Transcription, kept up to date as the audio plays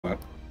Will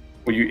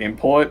you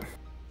import?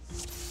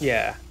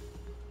 Yeah.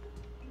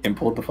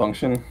 Import the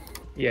function?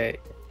 Yeah.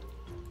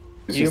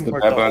 It's You just the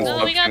import bare the bones whole-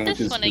 Oh, we got function, which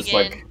this is one just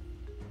again. like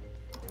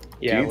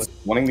Yeah.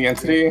 wanting the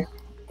entity,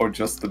 or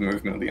just the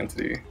movement of the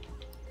entity?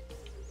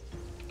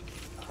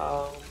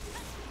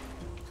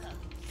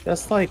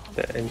 Just like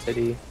the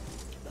entity,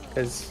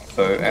 because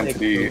So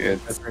entity,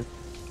 it's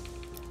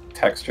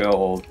texture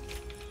or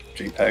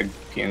JPEG,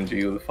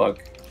 PNG, or the fuck,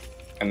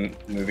 and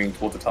moving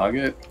towards the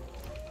target.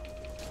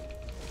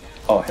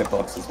 Oh,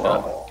 hitbox as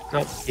well.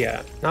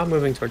 Not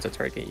moving towards a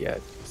target yet.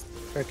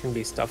 There can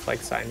be stuff like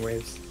sine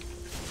waves.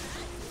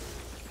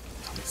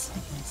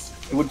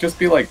 It would just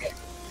be like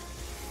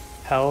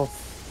Health.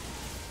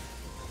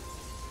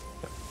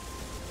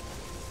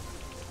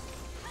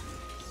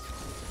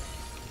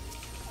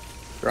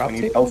 Drop I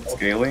need table? health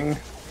scaling.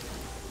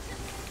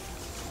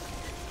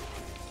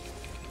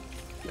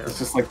 No. It's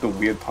just like the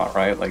weird part,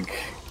 right? Like,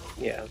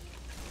 Yeah.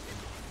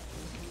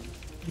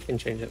 You can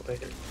change it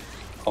later.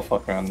 I'll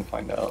fuck around and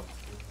find out.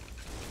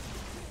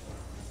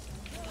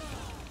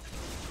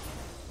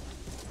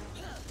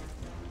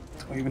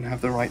 Do I even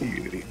have the right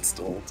Unity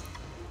installed?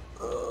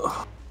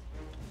 Ugh.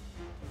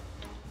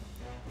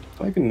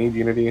 Do I even need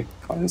Unity?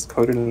 Can't I just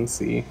code it in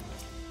C?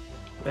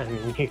 I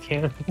mean, you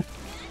can.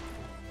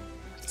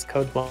 It's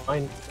code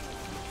blind.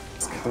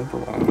 It's code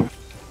blind.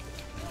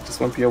 Just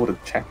won't be able to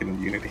check it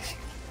in Unity.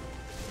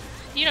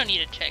 You don't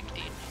need to check,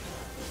 dude.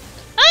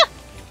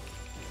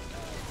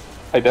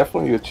 I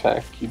definitely need to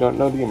check. You don't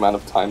know the amount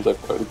of times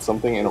I've coded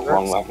something in a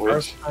wrong language.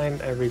 First time,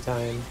 every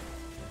time.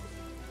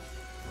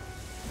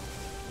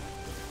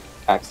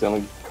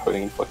 Accidentally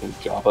coding in fucking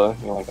Java.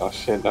 You're like, oh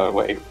shit, no,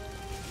 wait.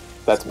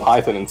 That's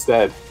Python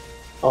instead.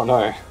 Oh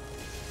no.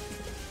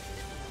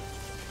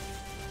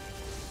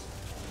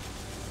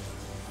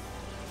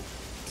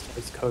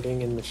 It's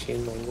coding in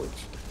machine language.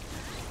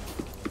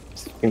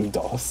 It's fucking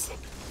DOS.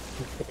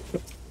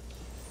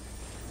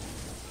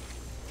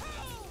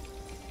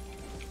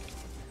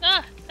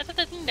 Ah, I thought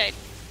that thing died.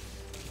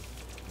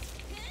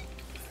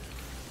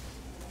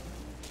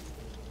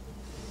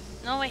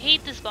 No, I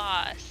hate this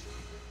boss.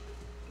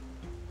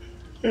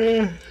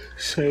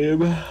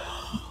 Same.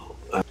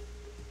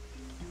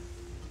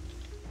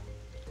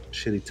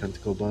 Shitty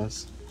tentacle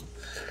boss.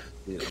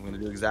 Dude, I'm gonna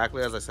do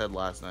exactly as I said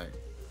last night.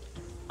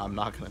 I'm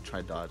not gonna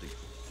try dodging.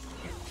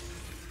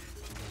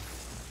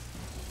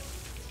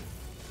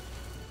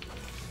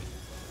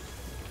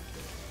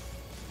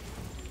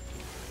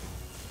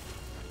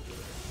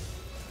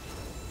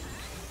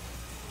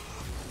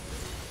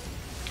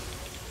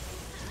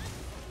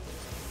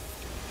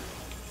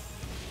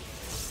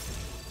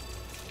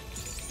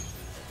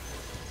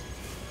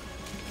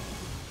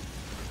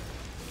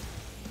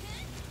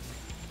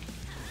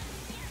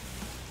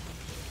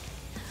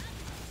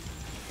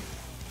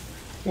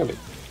 Really?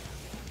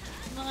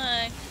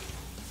 Look.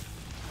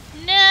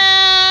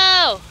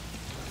 No!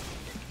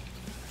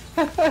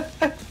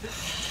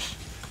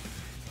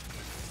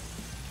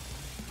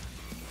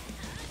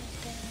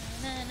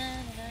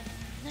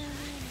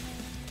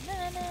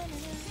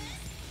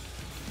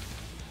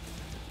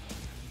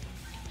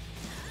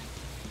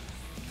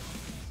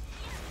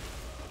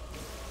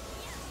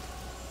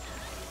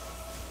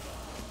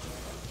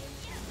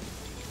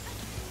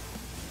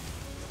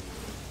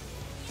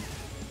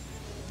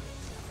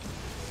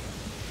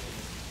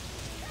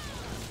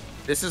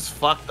 This is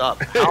fucked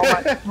up.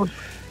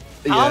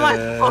 How am I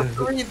supposed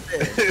to read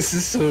this? This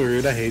is so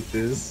rude. I hate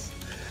this.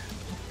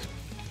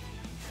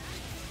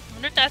 I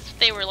wonder if that's what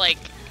they were like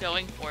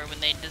going for when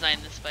they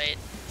designed this fight.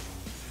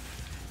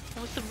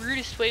 What's the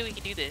rudest way we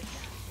could do this?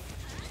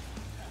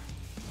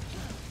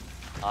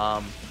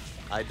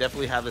 I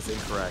definitely have this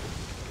incorrect.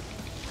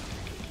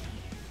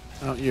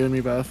 Oh, you and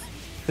me both.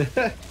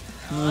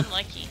 Oh,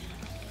 unlucky.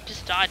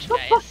 Just dodge,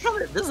 guys.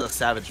 This is a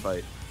savage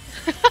fight.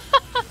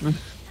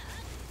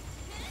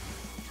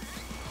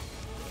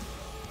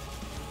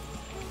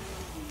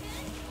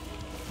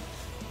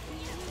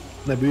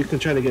 Maybe we can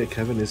try to get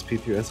Kevin his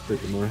P3S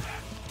quick more.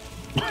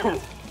 I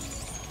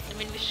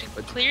mean, we should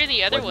clear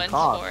the other but you ones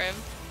can't. for him.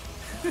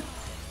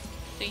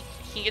 So he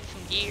can get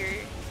some gear.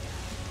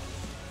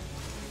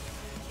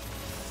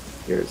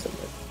 Here's a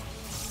myth.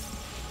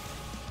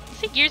 You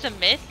say gear's a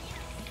myth?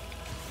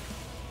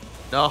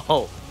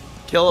 No.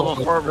 Kill him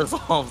before it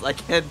resolves. I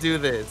can't do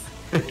this.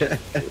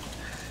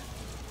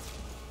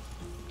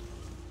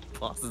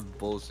 Boss is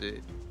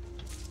bullshit.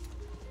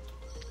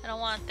 I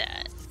don't want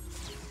that.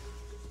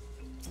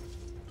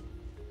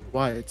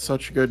 Why? It's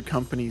such good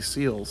company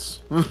seals.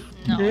 No.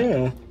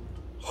 Yeah.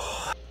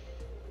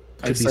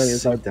 I Could be say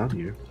as I, sat down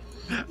here.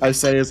 I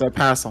say as I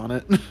pass on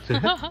it.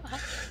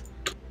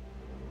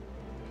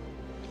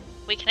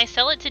 Wait, can I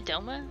sell it to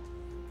Doma?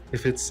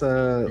 If it's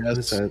what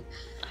is that?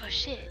 Oh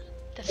shit.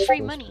 That's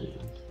free money.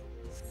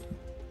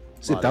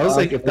 See, if that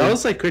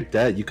was like quick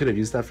debt, you could have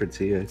used that for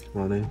Tia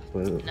money,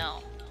 but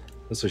No.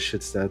 those are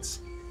shit stats.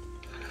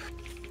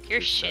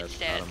 Your shit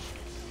That's stats.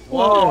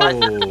 Whoa!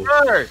 Whoa.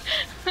 Hurt!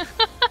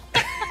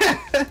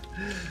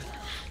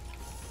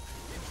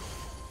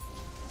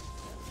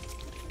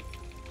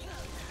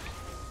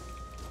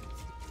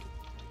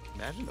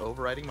 Imagine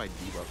overriding my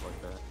debuff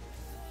like that.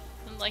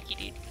 Unlucky,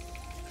 dude.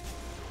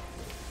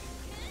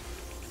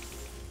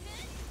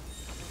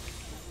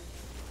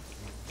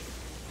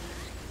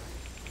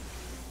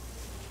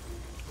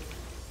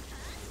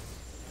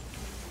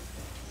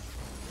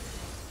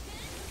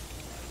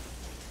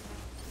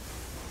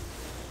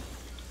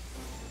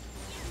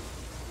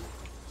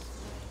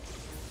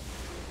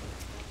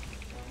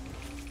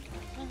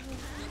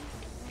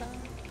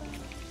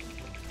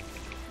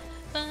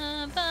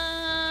 Ba,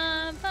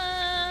 ba, ba,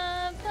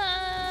 ba,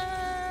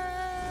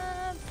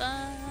 ba,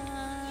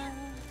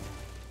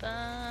 ba,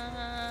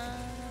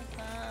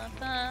 ba,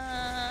 ba,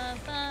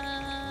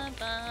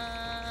 ba,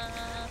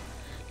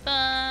 ba,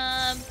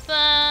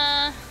 ba.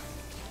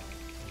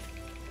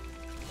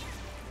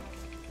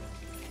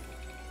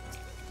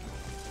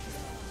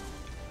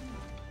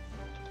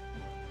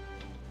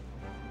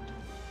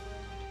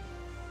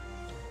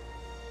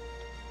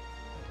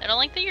 I don't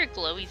like that your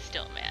glowies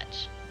don't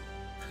match.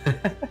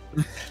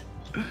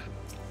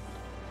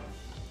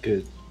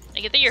 Good. I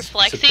get that you're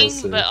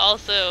flexing, but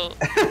also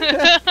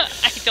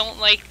I don't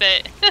like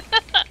that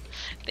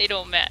they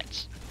don't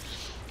match.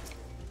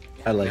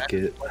 I like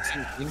it.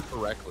 Flexing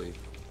incorrectly.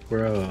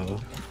 Bro.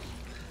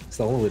 It's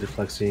the only way to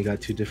flex when you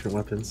got two different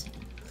weapons.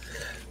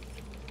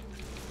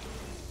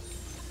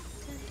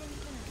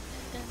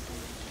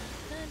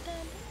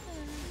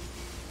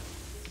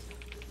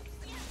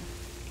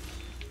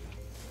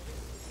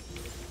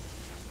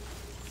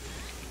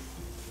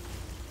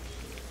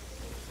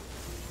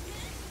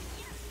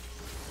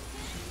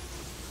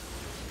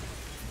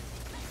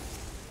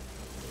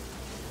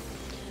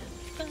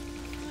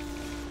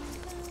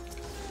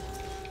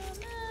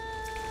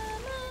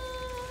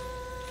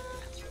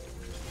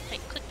 Hey,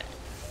 click that.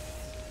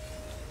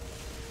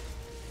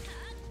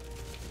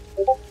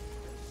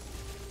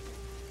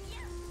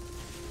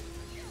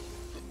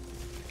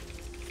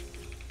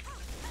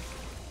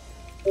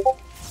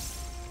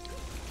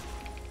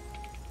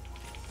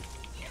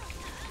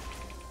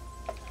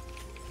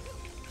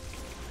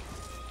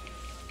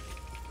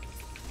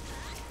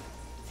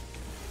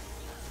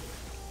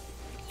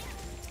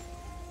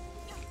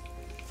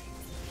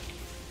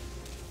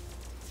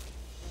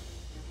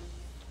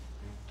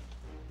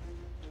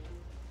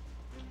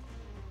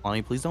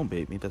 Lonnie, please don't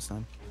bait me this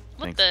time.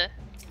 What Thanks. the?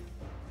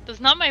 That's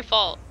not my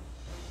fault.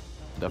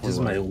 This is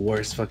my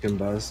worst fucking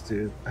boss,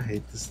 dude. I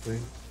hate this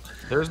thing.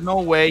 There's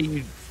no way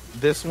you.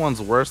 This one's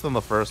worse than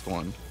the first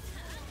one.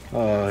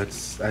 Oh,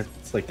 it's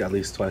like at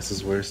least twice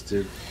as worse,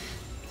 dude.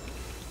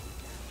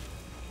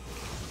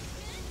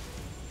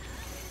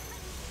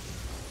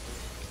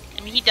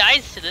 I mean, he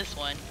dies to this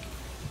one.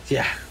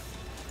 Yeah.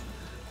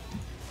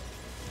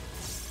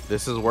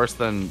 This is worse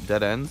than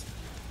Dead Ends.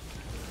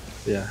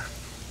 Yeah.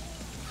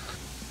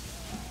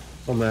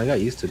 Oh man, I got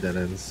used to dead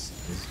ends,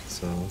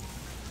 so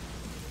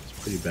it's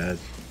pretty bad.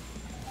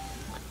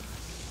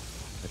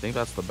 I think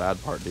that's the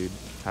bad part, dude.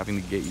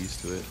 Having to get used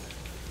to it.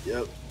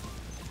 Yep.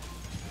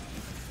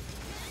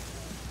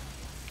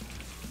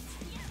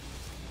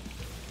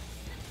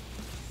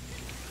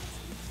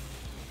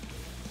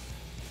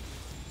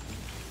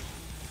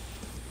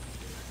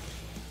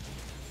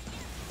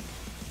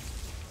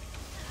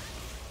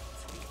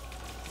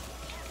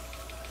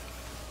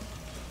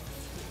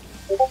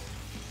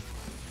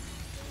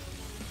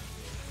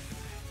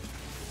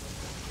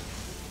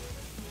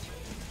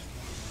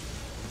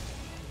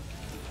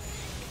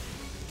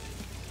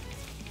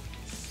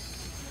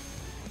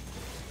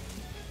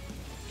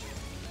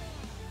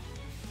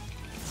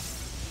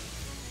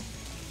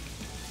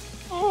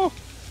 Oh,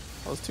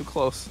 that was too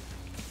close.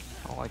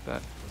 I don't like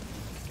that.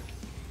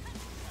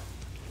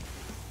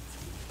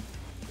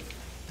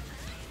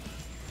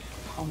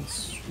 How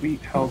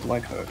sweet held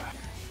like her.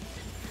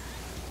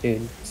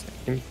 Dude,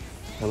 same.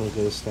 I'm gonna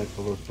go stack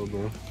overflow,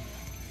 bro.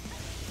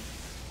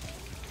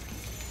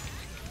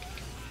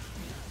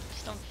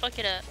 Just don't fuck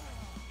it up.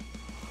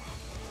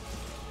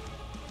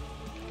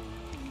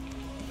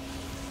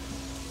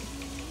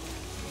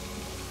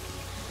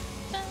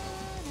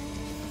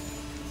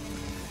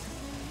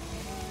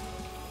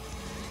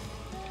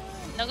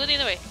 No, go the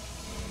other way.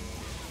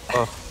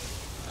 Oh.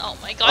 Oh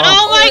my god.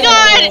 Oh, my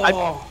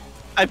god!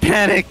 I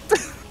panicked.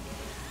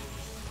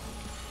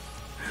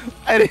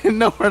 I didn't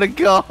know where to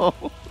go.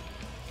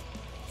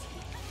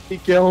 He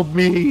killed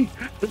me.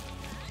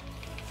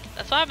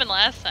 That's what happened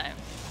last time.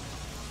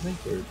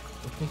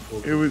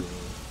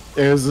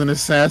 It was an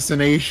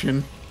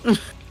assassination.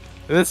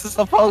 This is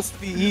supposed to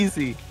be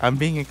easy. I'm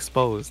being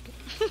exposed.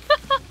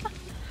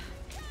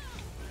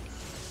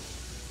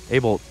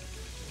 Abel,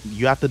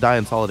 you have to die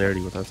in solidarity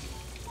with us.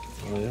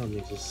 Oh yeah, let me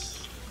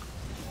just.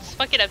 Just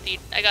fuck it up, dude.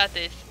 I got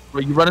this.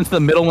 Bro, you run into the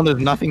middle when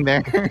there's nothing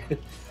there.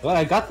 Well,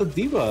 I got the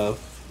debuff.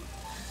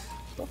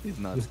 Stop these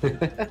nuts,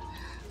 dude.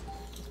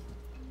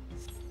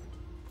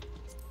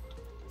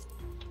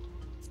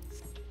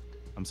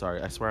 I'm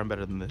sorry. I swear I'm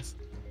better than this.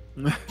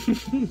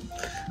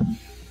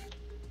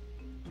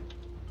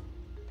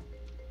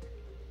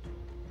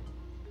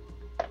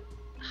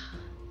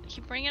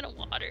 Keep bringing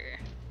water.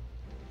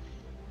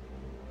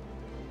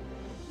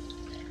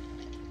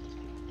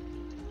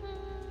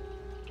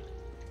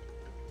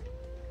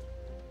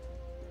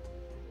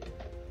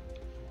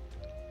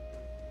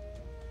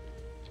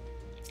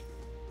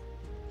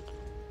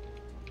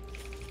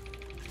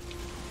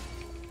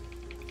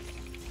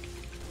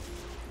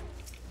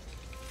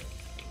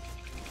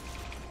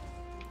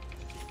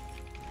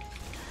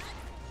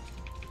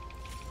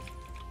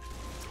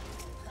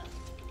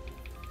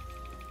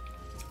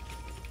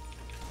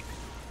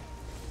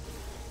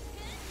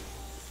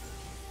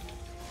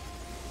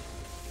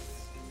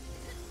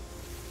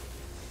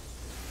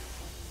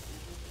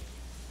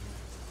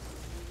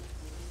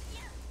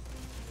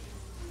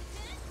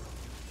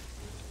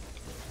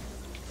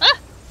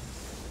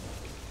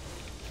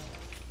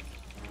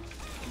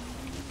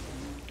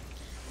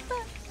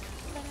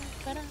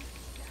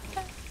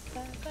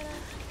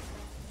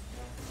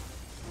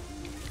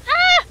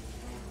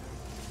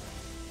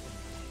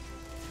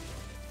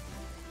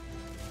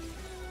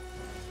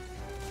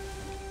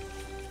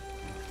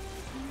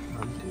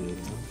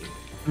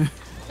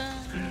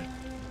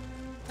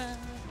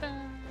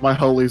 My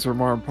holies were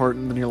more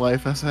important than your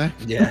life essay.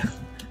 Yeah.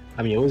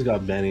 I mean, you always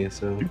got Benny,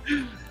 so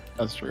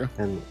That's true.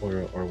 and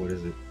or what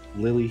is it?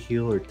 Lily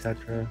Heal or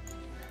Tetra?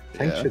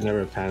 Tank Yeah. should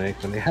never panic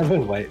when they have a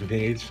white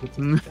mage. But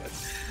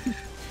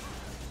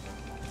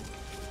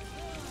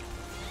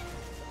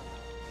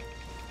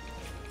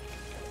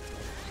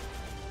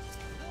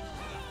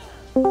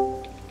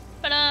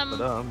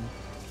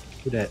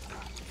Who that?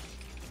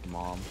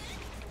 Mom.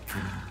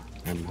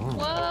 My mom.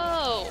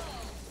 whoa.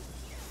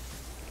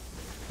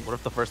 What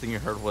if the first thing you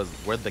heard was,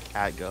 "Where'd the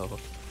cat go?"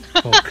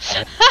 Oh,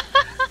 God.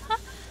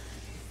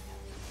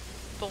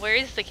 But where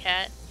is the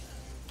cat?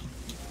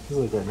 He's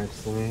like right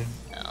next to me.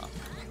 Oh.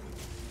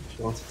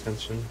 She wants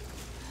attention.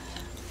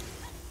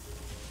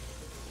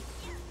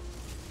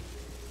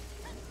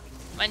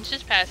 Mine's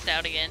just passed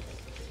out again.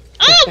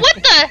 Oh, what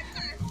the?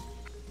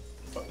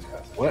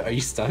 What? Are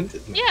you stunned?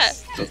 Yeah.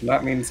 Doesn't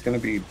that mean it's gonna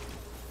be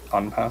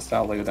unpassed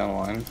out later down the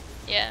line?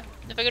 Yeah.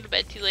 If I go to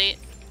bed too late.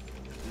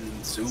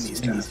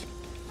 Zoomies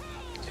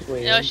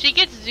kind No, she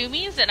gets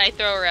zoomies and I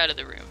throw her out of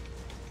the room.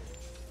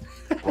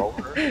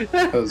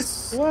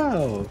 Because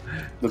Wow.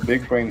 the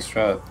big brain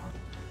strat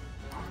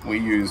we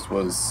used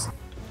was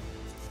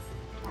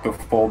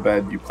before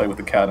bed you play with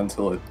the cat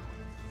until it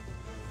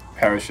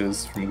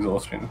perishes from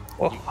exhaustion.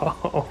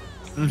 Whoa.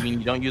 You mean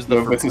you don't use the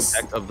No, but first it's-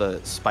 effect of the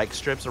spike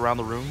strips around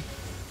the room?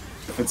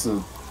 If it's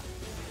a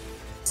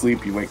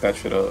sleep, you wake that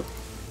shit up.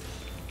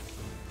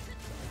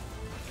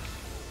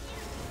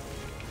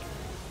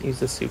 Use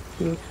the soup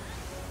food.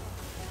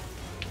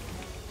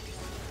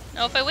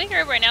 No, if I wake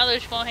her up right now, though,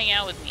 she won't hang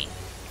out with me.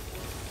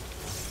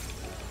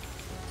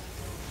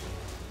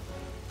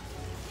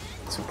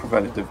 It's a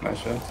preventative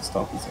measure to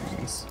stop the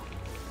zoomies.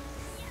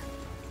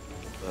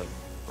 But,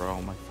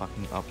 bro, my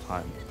fucking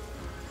uptime.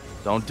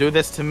 Don't do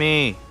this to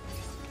me!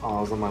 Oh,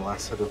 I was on my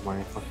last set of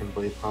my fucking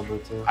blade combo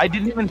too. I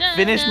didn't even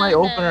finish my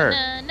opener!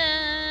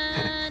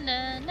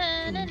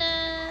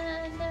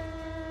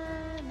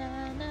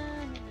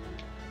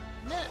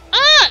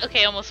 Ah!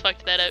 Okay, I almost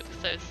fucked that up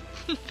because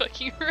I was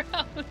fucking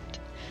around.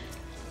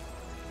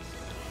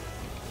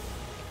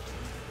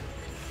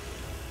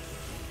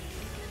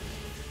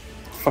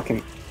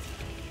 Fucking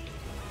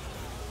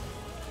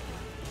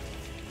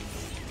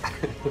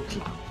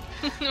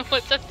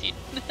What's up, dude?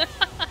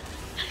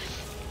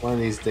 One of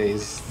these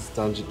days, this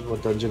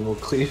dungeon will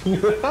cleave.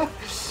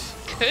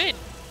 Good.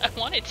 I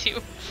wanted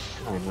to.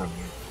 I know.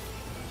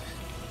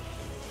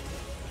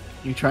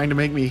 You trying to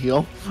make me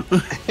heal?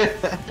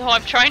 No,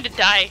 I'm trying to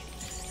die.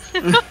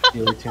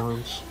 Healer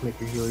challenge. Make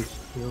your healer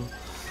heal.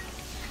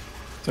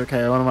 It's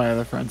okay, one of my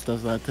other friends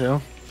does that too.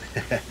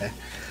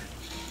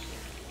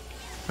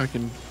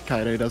 Fucking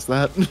Kaide does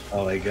that.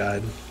 Oh my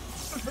god.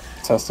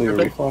 test your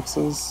Okay.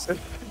 reflexes.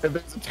 If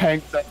there's a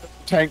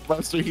tank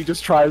buster, he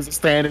just tries to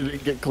stand it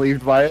and get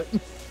cleaved by it.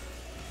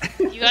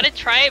 You gotta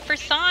try it for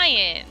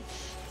science.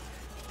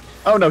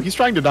 Oh no, he's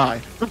trying to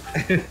die.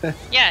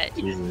 Yeah.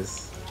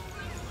 Jesus.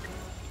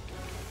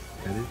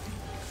 Get it?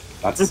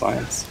 That's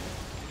science.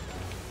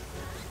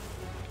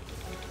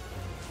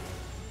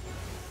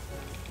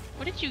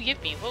 What did you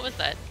give me? What was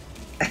that?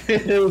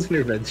 It was an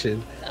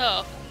intervention.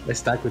 Oh. I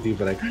stacked with you,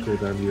 but I could cool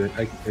down you.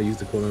 I used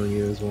the cooldown on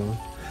you as well.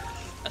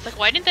 I was like,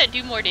 why didn't that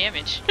do more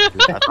damage?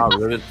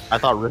 I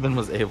thought Riven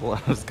was able.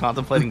 I was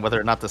contemplating whether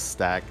or not to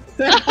stack.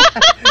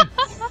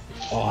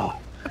 Oh,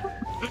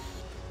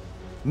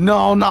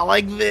 No, not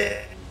like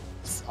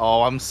this!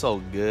 Oh, I'm so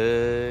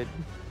good.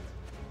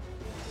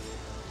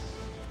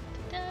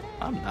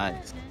 I'm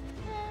nice.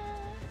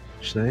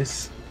 it's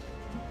nice.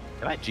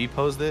 Can I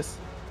G-pose this?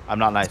 I'm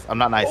not nice. I'm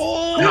not nice.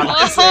 Oh, I'm not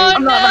nice. no!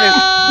 I'm not nice.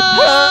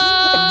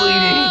 I'm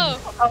bleeding.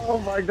 Oh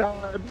my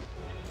god.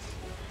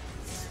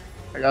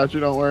 I got you,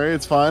 don't worry,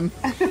 it's fun.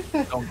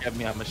 Don't get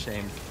me, I'm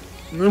ashamed.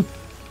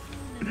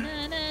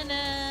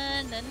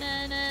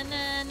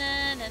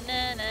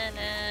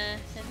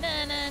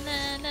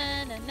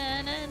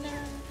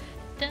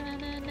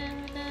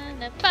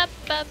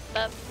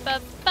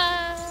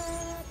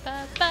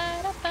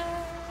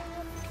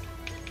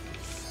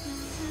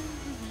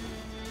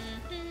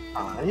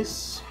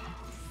 Nice.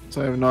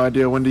 So I have no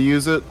idea when to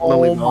use it. Oh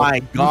Lily will. my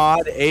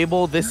god,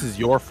 Abel, this is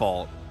your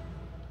fault.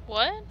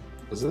 What?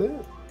 Was it?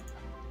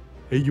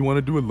 Hey, you want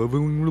to do a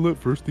leveling roulette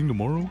first thing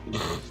tomorrow?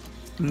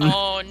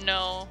 Oh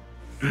no.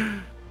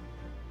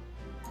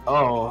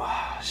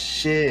 Oh,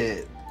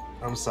 shit.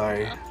 I'm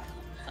sorry.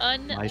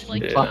 Nice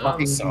Unlucky. Yeah, I'm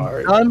fucking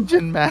sorry.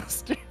 dungeon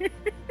master.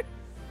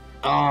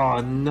 Oh,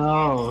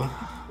 no.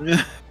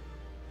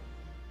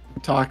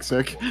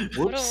 Toxic. What a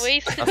Whoops.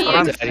 waste of That's what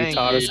I'm the saying. He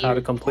taught us how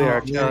to complete our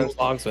Oh, man. challenge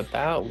logs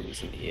without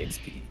losing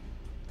EXP.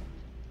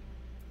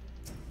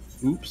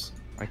 Oops.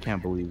 I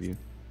can't believe you.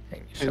 Can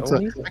you It's show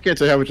me? I can't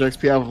tell you how much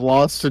XP I've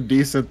lost to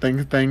decent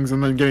things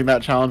and then getting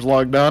that challenge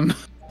log done.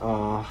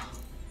 Do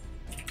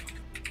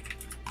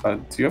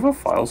you have a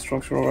file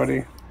structure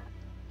already?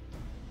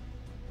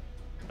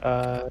 It's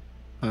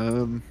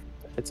on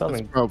That's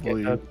the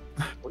probably GitHub.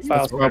 that's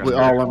File probably structure.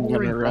 all I'm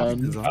gonna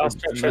run. File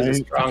structure is a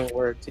Right. strong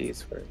word to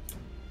use for it.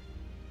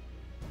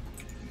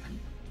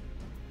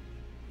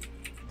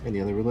 Any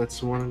other roulettes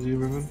you want to do,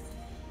 Riven?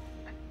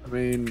 I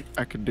mean,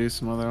 I could do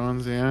some other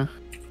ones, yeah.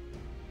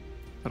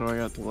 How do I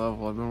got to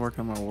level? I've been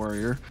working on my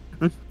warrior.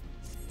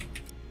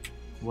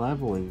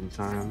 Leveling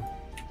time.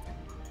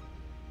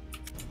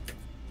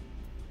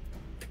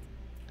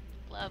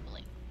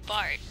 Leveling.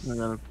 Bard. I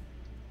gotta...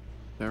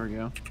 There we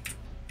go.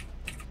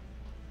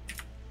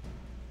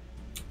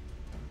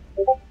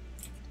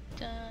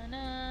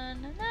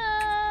 Da-na-na-na.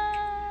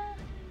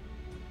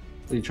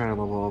 What are you trying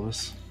to level all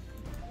this?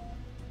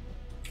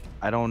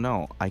 I don't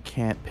know. I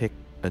can't pick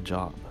a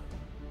job.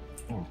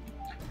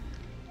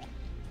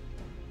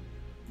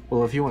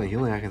 Well, if you want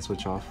healing, I can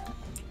switch off.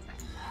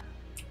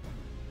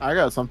 I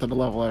got something to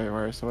level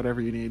everywhere, so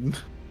whatever you need.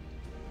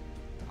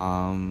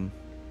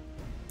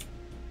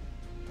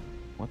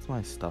 What's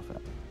my stuff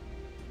at?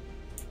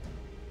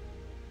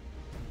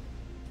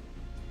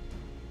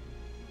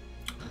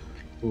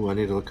 Ooh, I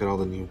need to look at all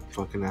the new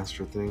fucking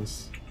Astro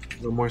things.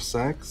 No more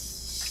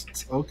sex?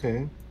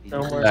 Okay. No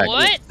more.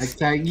 What?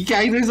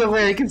 There's no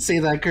way I can say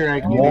that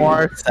correctly.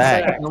 More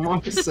sex. No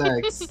more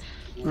sex.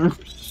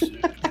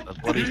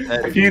 That's what he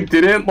said. If you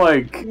didn't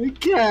like I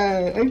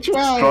can't. I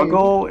tried.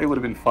 struggle, it would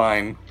have been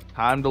fine.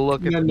 Time to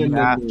look at No, the no,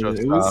 no, Astro no.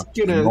 It was stuff.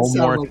 gonna No sound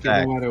more like it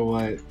sex. no matter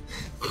what.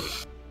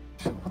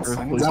 Earthly Is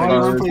that why Stars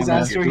everyone plays and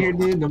Astro here,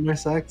 dude? No more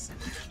sex?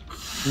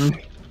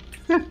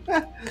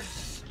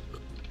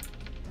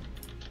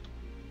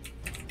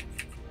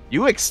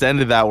 You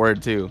extended that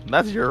word too.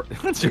 That's your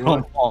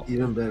own fault.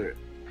 Even better.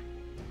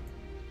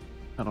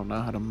 I don't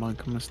know how to monk.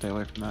 I'm gonna stay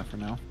away from that for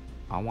now.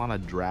 I want a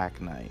Drac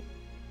Knight.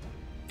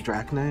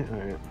 Drac Knight?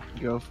 Alright.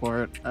 Go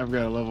for it. I've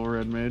got a level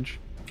red mage.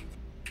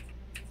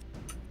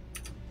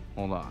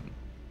 Hold on.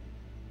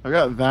 I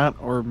got that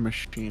or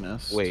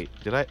machinist. Wait,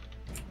 did I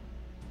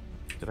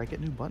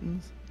get new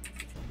buttons?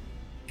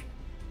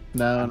 I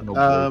No. don't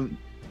know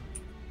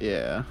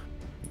Yeah.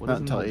 What Not is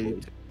until no 82.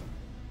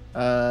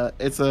 blue?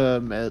 It's a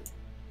mid.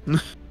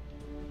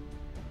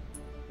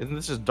 Isn't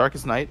this just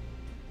Darkest Night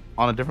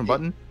on a different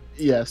button?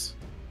 Yes.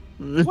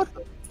 What?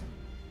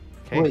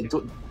 Okay. Wait,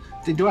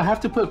 do I have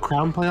to put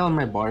crown play on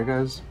my bar,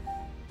 guys?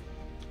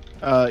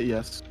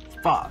 Yes.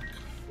 Fuck.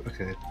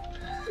 Okay.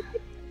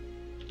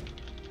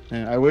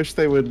 Yeah, I wish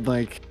they would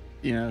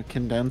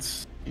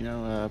condense,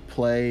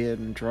 play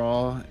and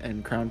draw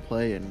and crown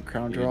play and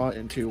crown draw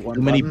into one.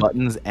 Too many button.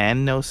 buttons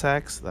and no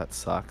sex? That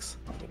sucks.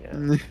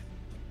 Yeah.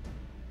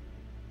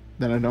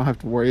 Then I don't have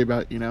to worry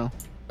about,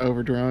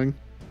 overdrawing.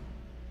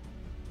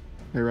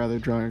 I'd rather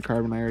drawing a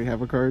card when I already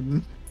have a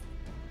card.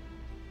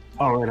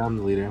 Alright, I'm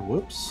the leader.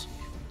 Whoops.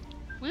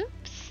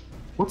 Whoops.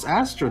 What's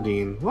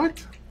Astrodine?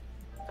 What?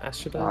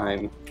 Astrodine.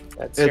 Fine.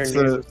 That's It's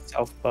your new a-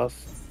 self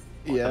buff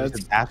Yeah, It's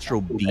it's,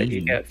 Astro that you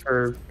Beam. get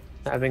for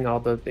having all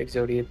the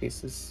Exodia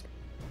pieces.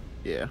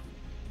 yeah.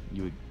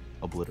 You would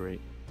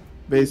obliterate.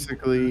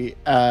 Basically,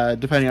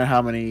 depending on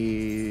how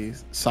many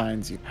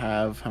signs you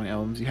have, how many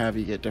elements you have,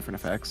 you get different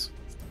effects.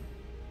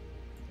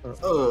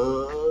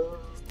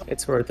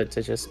 It's worth it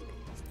to just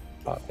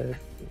pop it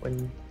when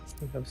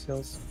you have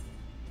sales.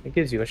 It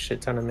gives you a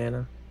shit ton of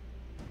mana.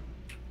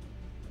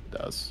 It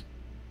does.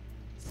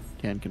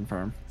 Can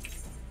confirm.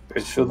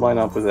 It should line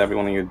up with every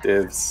one of your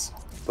divs,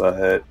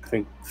 but I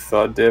think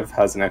third div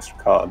has an extra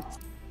card.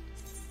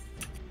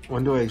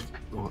 When do I...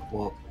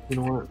 Well, you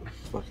know what?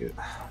 Fuck it.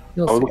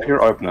 You'll Oh, see. look at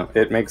your opener.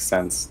 It makes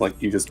sense.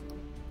 Like, you just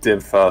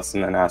div first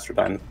and then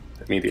Astrodine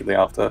immediately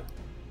after.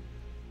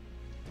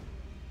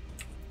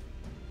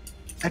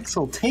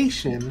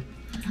 Exaltation?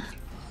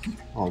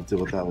 I'll deal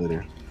with that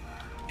later.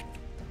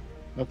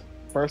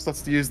 First,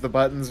 let's use the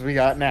buttons we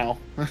got now.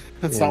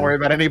 Let's Yeah. not worry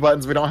about any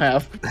buttons we don't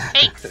have.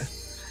 Hey.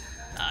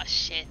 Oh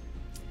shit.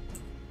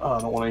 Oh,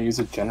 I don't want to use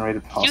a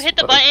generated pass. Did you hit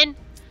the button?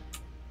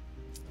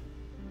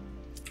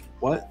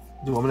 What?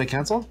 Do you want me to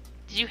cancel?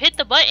 Did you hit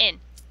the button?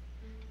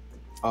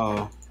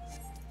 Oh.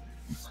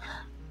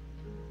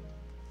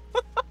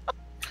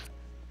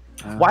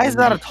 Why is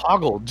that a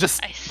toggle?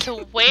 Just I make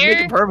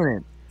swear it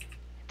permanent.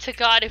 to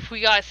God if we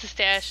got to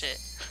stash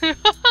it.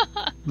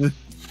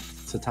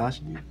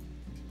 Satoshi?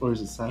 Or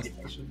is it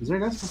Satoshi? Is there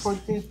an S before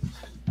the game?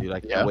 Dude,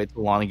 I can't Yeah. wait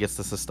till Lonnie gets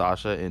to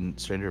Sastasha in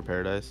Stranger of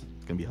Paradise.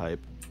 It's gonna be hype.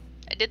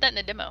 I did that in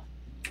the demo.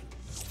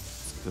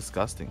 It's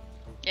disgusting.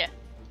 Yeah.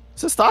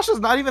 Sastasha's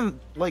not even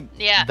like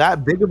Yeah.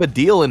 that big of a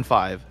deal in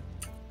 5.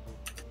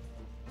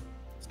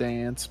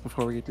 Dance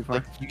before we get too far.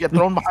 Like you get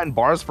thrown behind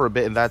bars for a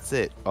bit and that's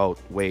it. Oh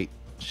wait,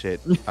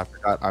 shit. I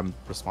forgot I'm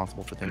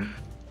responsible for things.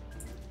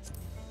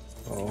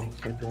 Oh,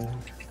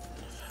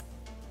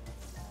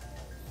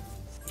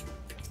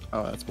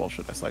 Oh, that's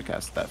bullshit. I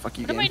sidecast that. Fuck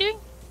you, What am I game. doing?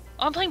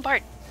 Oh, I'm playing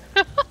Bard. Ah,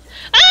 I'm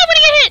gonna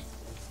get hit!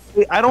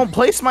 Wait, I don't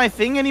place my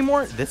thing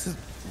anymore. This is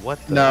what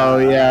the No,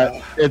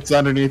 yeah, it's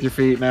underneath your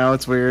feet now.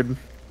 It's weird.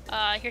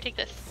 Here, take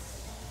this.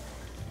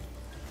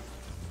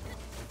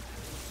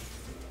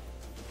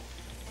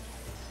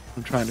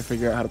 I'm trying to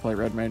figure out how to play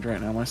Red Mage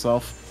right now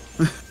myself.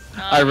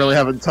 I really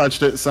haven't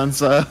touched it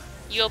since You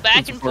go back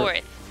and Support.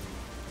 forth,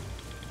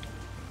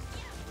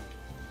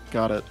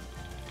 got it.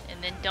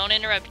 and then don't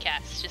interrupt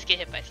casts. Just get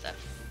hit by stuff.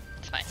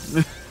 It's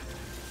fine.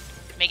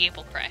 Make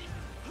people cry.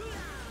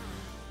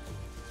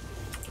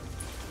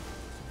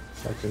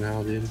 Fucking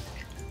hell, dude.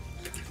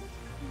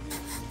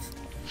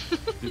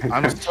 Dude,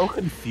 I'm so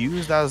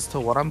confused as to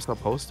what I'm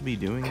supposed to be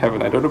doing.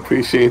 Kevin, I don't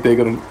appreciate they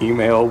got an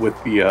email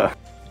with the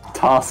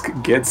task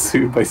get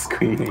sued by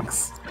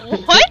screenings.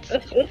 What?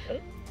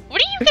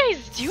 What are you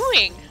guys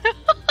doing?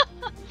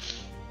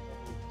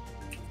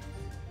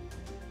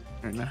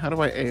 Alright, now how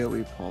do I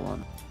AoE pull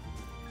on?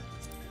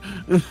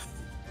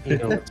 You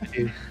know what to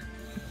do.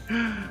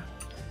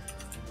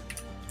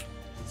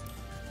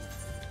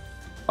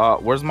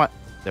 Where's my?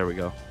 There we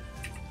go.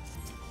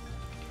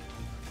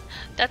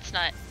 That's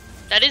not.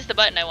 That is the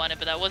button I wanted,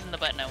 but that wasn't the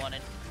button I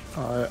wanted.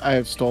 I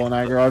have stolen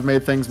aggro. I've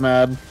made things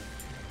mad.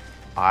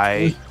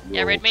 I.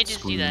 Yeah, will red mages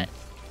do scream. that.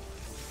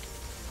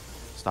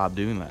 Stop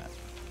doing that.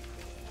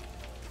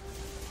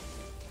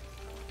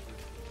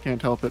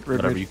 Can't help it. Red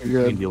Whatever, mage you too can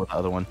good. deal with the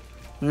other one.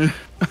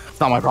 It's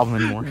not my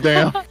problem anymore.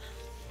 Damn.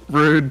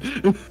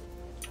 Rude.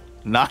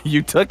 Nah,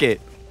 you took it.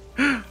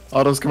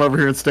 I'll just come over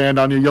here and stand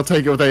on you. You'll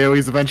take it with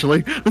AoEs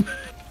eventually. This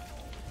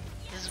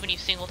is when you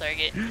single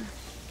target.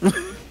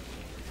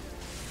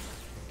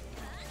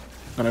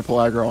 And I pull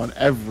aggro on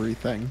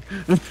everything.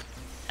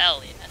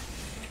 Hell yeah.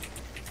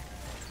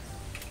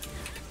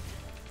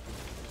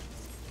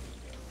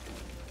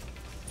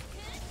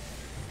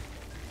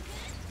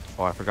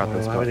 Oh, I forgot I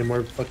this. don't have any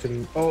more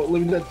fucking. Oh,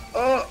 look at that.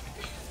 Oh!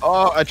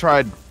 Oh, I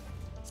tried.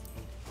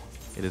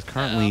 It is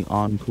currently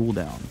on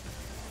cooldown.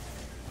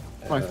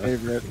 My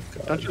favorite.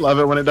 God. Don't you love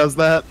it when it does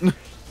that?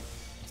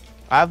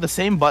 I have the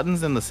same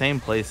buttons in the same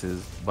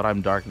places, but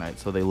I'm Dark Knight,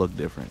 so they look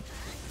different.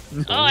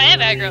 Oh, I have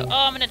aggro. Oh,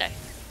 I'm gonna die.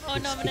 Oh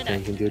no, I'm gonna Keep die.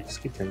 tanking, dude.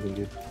 Just keep tanking,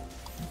 dude.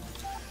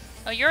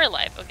 Oh, you're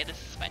alive. Okay, this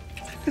is fine.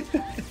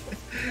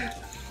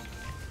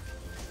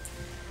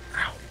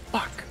 Ow,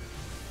 fuck.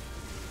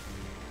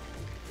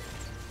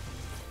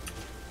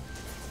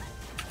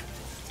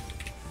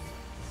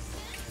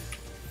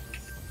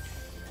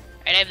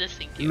 Alright, I have this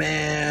thing too.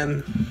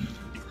 Man.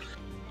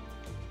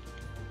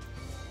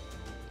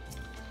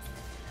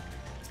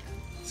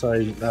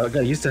 Sorry, I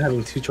got used to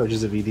having 2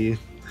 charges of ED.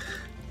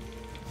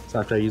 So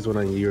after I used one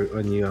on you,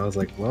 I was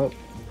like, well,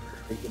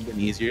 It would have been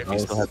easier if I you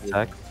was- still had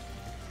tech.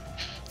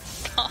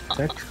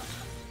 tech?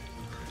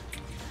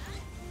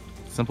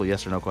 Simple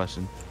yes or no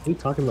question. What are you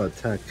talking about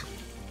tech?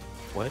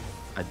 What?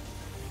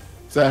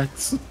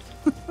 Sex.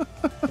 I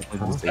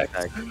didn't say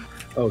tech.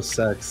 Oh,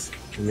 sex.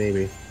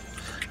 Maybe.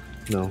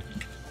 No.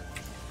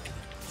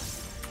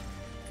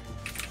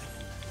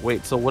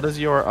 Wait, so what is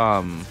your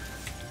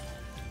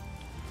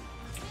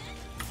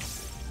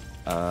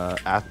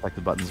aspect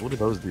of buttons? What do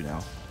those do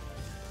now?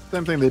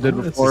 Same thing they did Oh,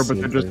 it's before, the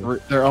but they're same just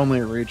thing. they're only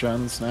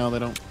regens now. They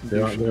don't.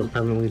 do shit. They're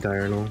permanently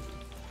diurnal.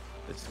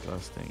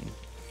 Disgusting.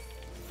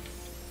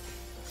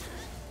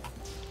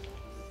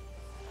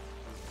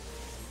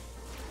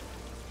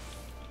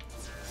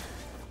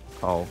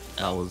 Oh,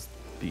 that was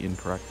the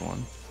incorrect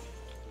one.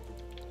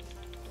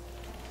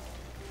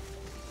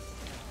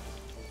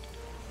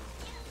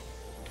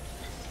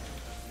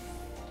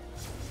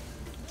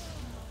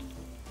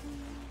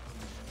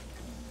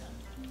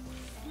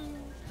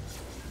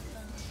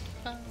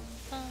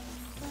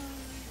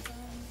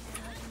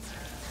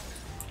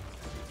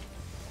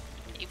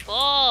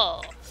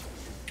 People!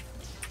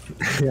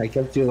 I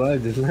kept you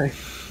alive, didn't I?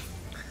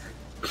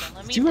 Don't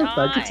let me Did you went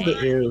back into the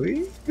die.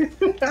 AoE?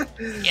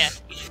 Yeah.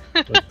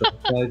 What the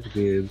fuck,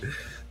 dude?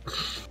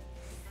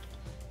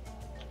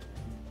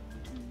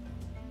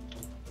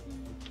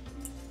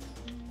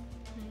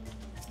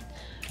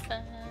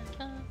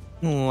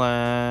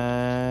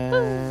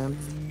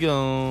 Let's go.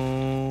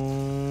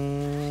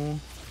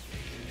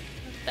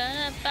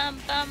 Bum, bum,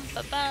 bum,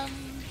 ba, bum,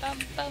 bum,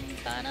 bum,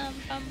 ba-dum,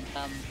 bum,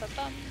 bum, ba,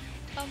 bum,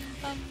 bum,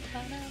 bum,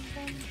 ba-dum,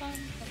 bum, bum,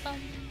 ba, bum.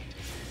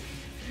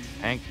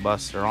 Tank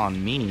Buster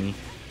on me.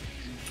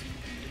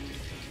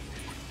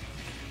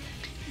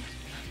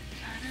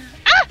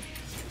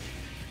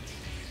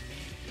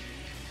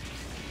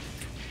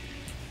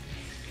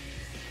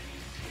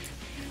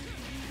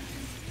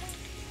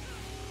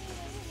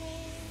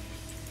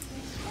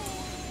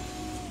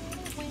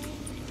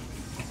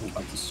 I'm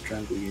about to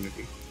strangle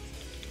Unity.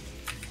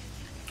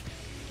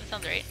 That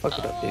sounds right. Fuck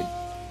it up, dude.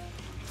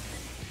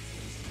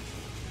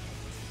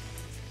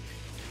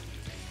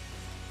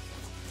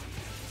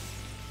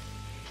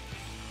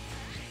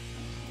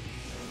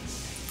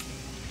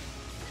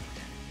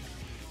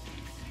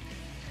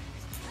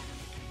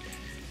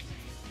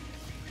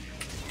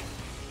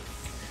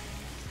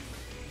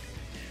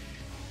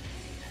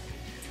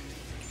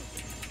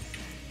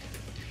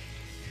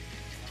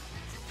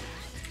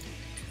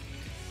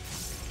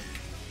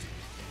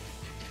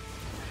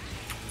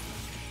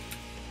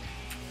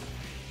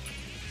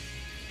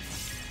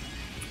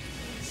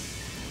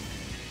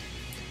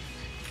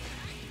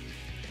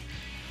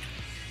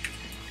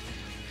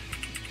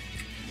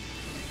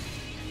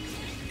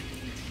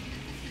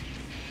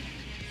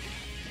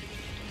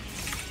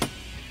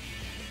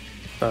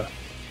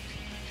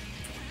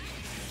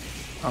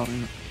 Oh,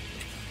 yeah.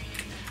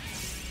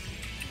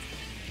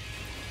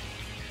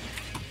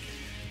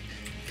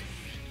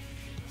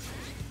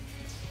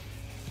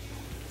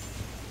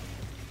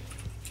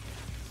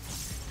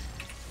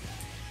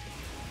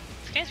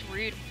 guy's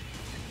rude.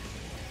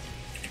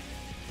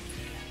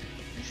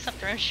 He's stop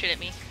throwing shit at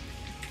me.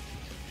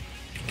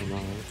 I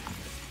know.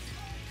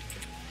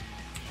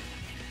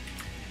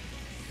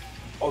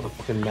 Oh, the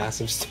fucking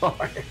massive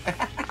star.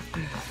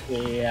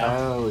 Yeah.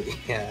 Oh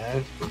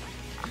yeah.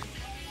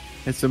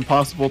 It's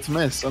impossible to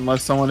miss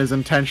unless someone is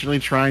intentionally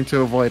trying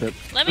to avoid it.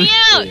 Let me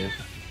out! Yeah.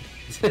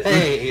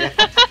 Hey.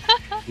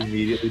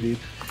 Immediately, dude.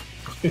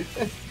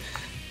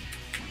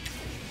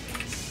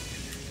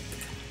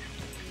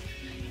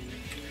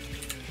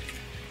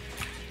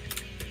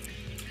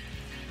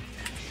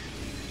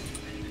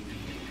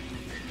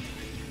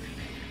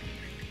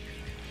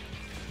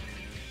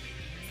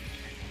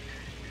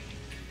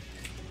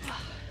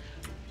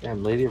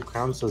 Damn, Lady of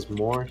Crowns does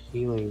more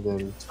healing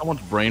than So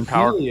much brain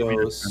power.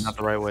 Helios. Not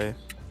the right way.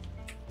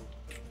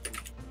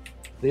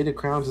 Lady of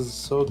Crowns is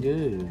so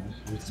good.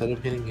 Instead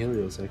of hitting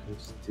Helios, I can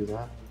just do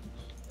that.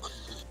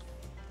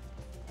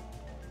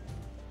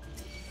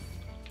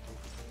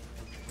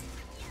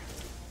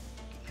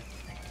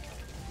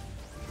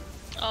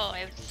 Oh,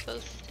 I was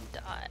supposed to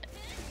dot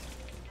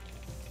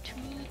 2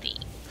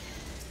 things.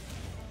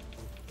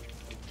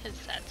 Because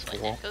that's what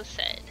Cool. Echo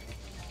said.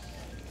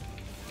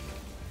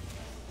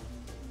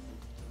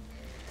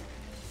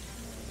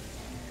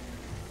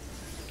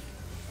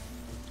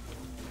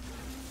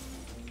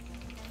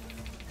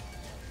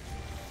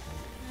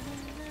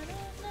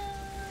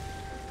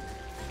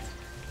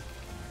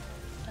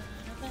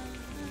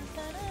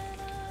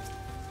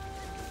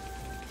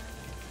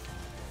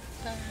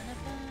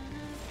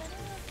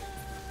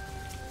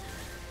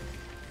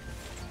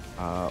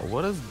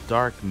 What does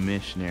Dark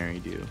Missionary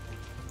do?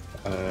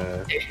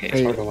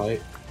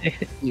 Starlight,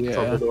 Yeah.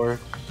 Troubadour,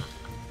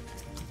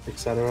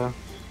 etc.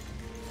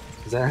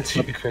 Does that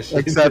answer your question?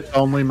 Except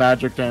only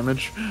magic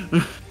damage.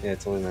 Yeah,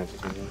 it's only magic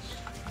damage.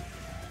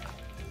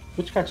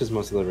 Which catches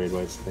most of the raid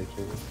wights, thank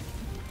you.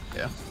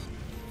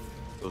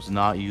 It was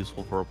not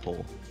useful for a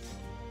pull.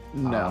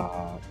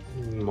 No.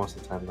 Most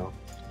of the time, though.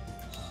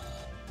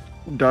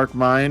 Dark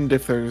Mind,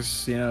 if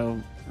there's, you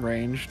know,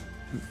 ranged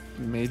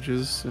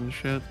mages and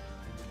shit.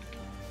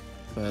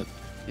 But,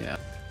 yeah.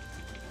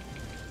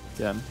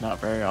 Yeah, not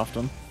very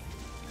often.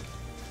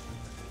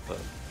 But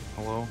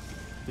hello,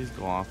 please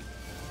go off.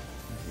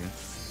 Thank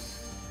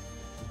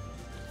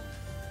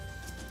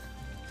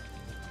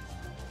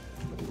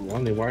you.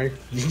 Wonder why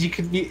you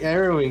could be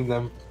arrowing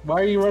them.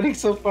 Why are you running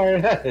so far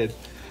ahead?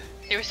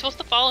 They were supposed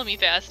to follow me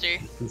faster.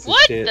 Piece of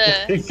What shit.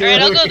 the?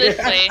 Alright, I'll go this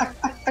way.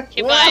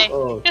 Okay, bye.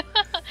 Whoa.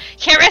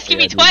 Can't rescue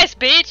me Yeah, dude. twice,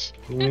 bitch!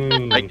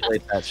 I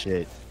played that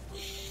shit.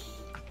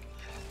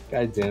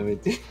 God damn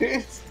it,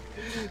 dude.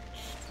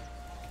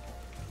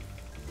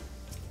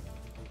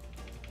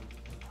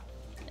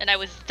 And I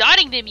was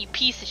dotting them, you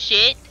piece of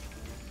shit!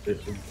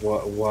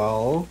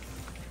 Well,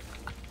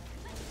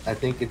 I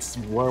think it's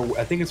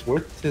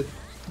worth to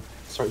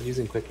start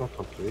using quick luck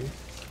completely.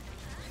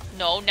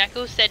 No,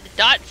 Neko said to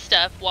dot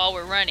stuff while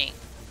we're running.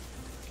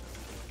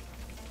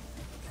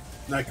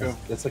 Neko,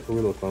 That's like a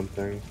little fun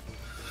thing.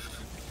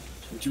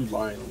 what you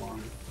lying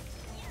along?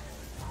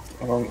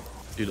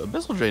 Dude,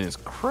 Abyssal Drain is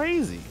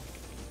crazy.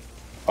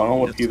 I don't know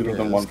what Yes, either it of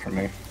them is. want from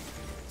me.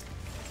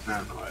 I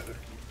don't know either.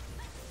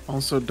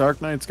 Also,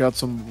 Dark Knight's got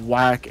some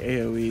whack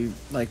AoE,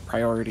 like,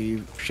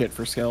 priority shit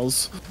for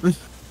skills.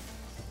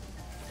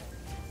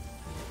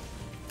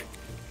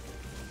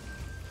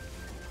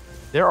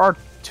 There are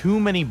too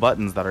many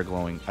buttons that are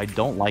glowing. I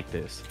don't like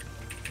this.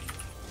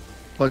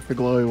 Like the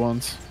glowy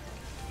ones.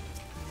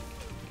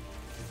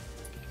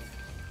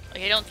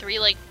 Okay, don't 3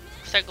 like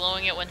start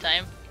glowing at one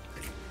time?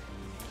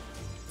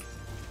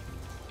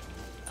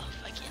 Oh,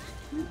 fuck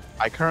it.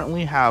 I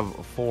currently have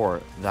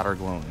 4 that are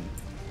glowing.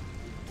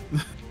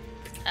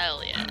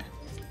 Hell yeah.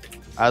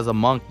 As a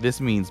monk,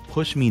 this means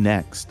push me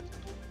next.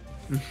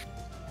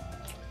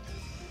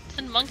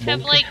 Doesn't Monk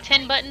have like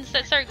 10 buttons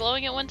that start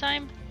glowing at one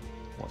time?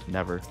 Well,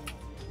 never.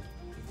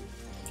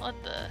 What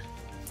the?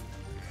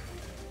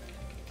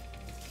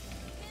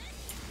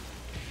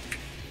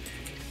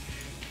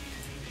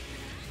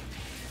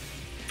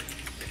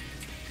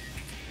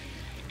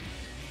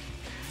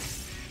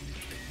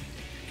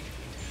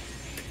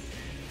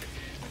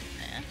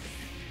 Eh?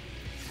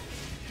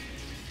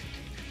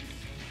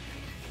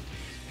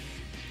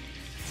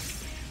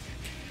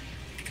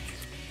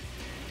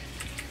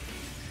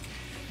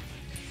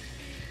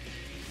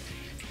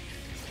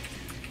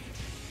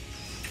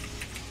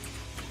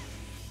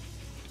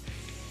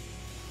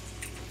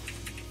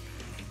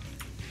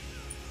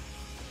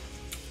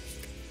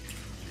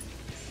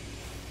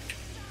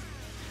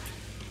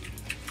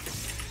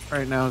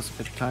 Right now is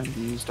a good time to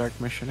use Dark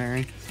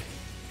Missionary.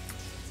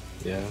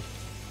 Yeah.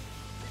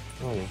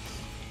 Oh yeah.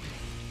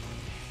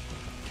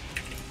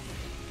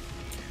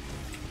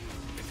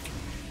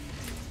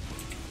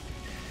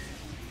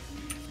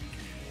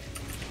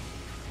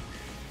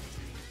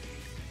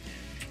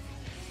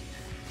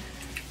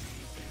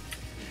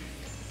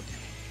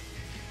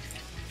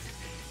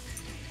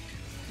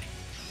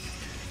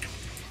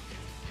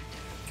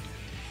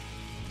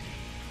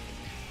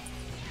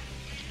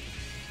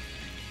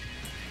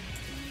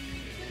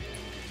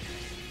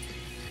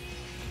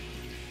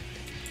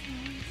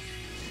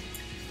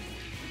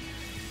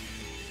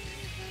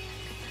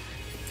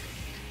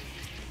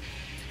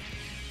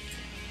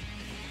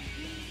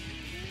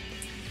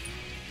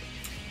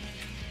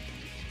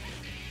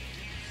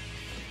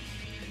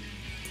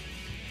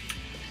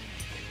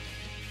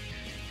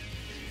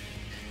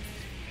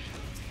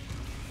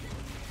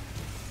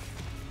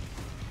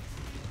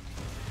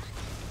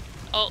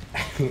 Oh,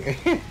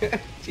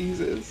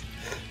 Jesus.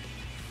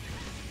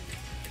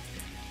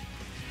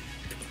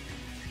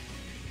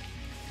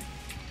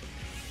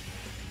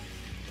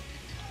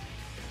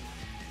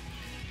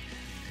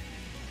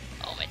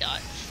 oh my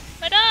dots.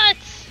 My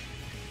dots!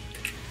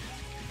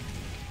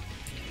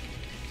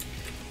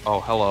 Oh,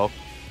 hello.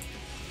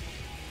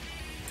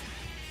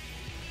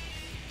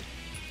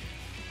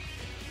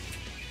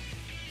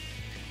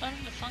 I don't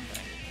have a song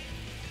going.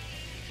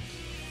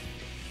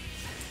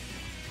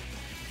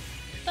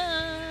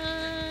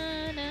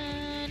 Ba-na-na-na.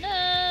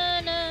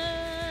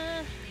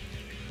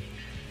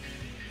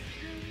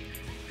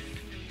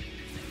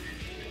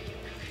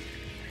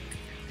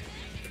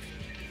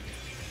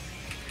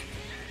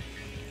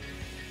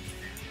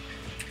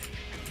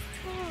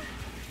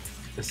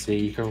 Let's see,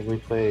 you can only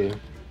play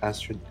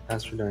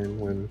Astrodyne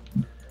when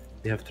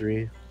they have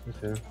 3.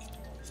 Okay.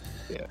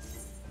 Yeah.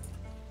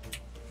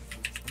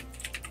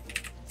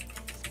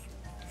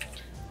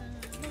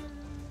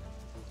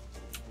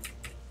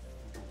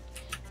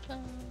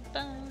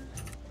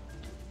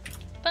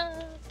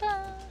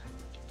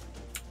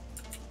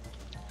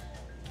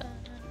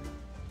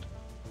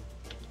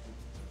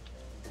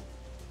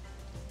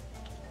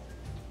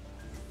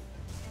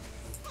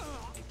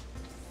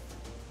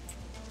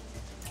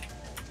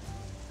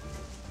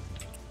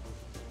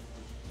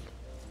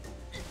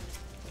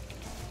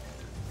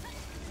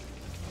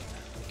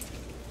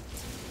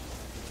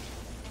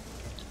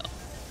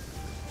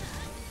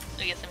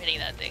 I guess I'm hitting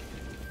that thing.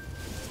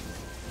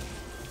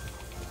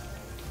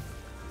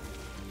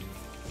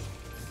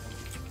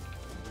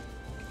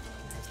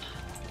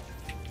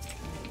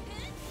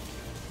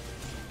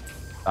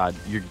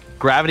 Your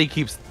gravity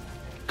keeps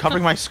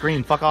covering my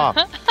screen. Fuck off.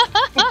 What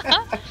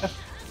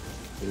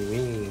do you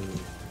mean?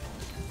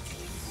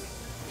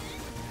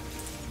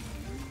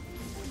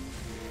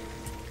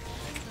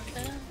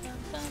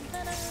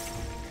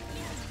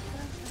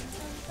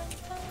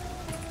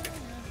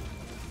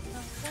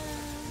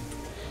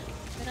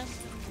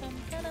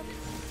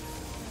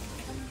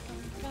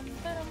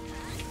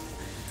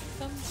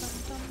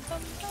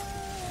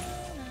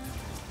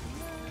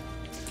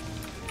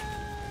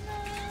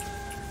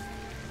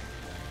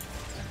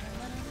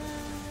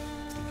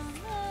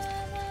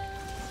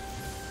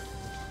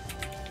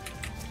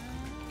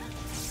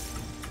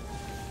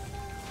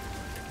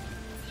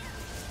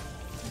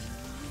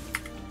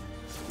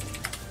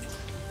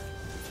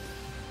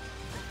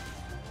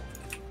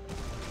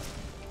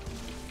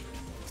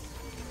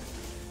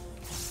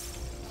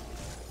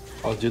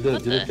 Oh, do the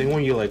What the- thing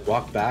when you like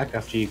walk back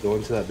after you go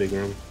into that big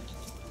room.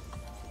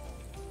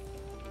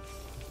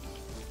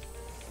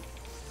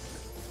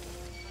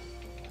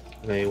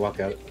 And then you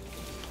walk out.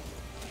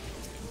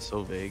 It's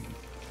so vague.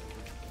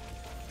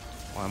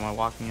 Why am I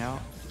walking out?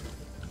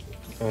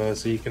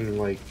 So you can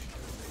like,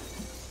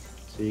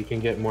 so you can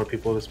get more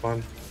people to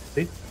spawn.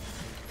 See?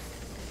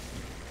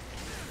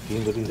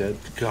 Being living dead.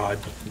 God.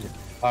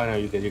 Oh no,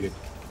 you're good. You're good.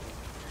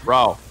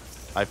 Bro,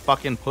 I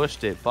fucking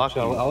pushed it. Fuck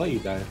Actually, you. I'll let you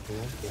die. Yeah, go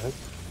ahead. Go ahead.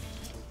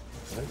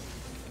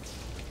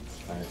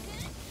 Alright.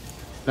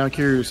 Now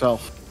cure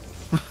yourself.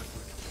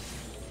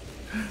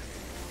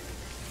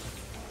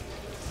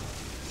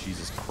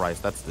 Jesus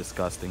Christ, that's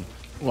disgusting.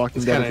 Walking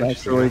It's Dead kinda is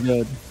actually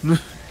good.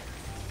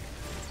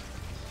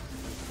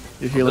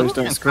 Your healers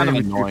don't It's kind scream of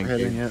if you're annoying,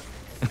 hitting dude.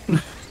 it.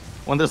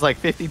 When there's like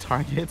 50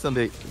 targets and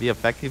the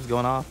effect keeps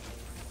going off.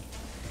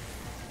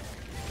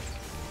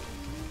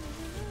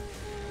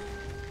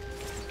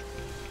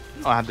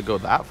 Oh, I had to go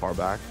that far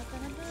back.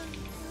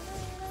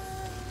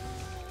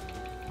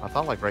 I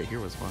thought like right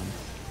here was fun.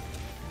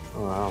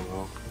 Oh, I don't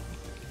know.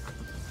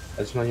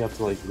 I just know you have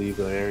to like leave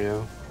the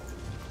area.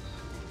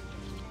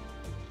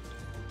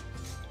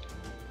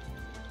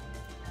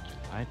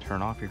 I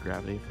turn off your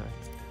gravity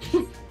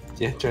effect.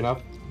 Yeah, turn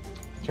off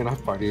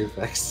party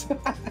effects.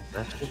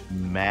 That's just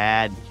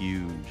mad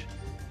huge.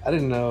 I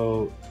didn't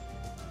know.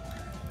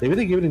 Maybe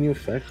they gave it a new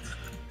effect.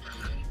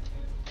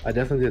 I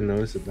definitely didn't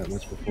notice it that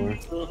much before.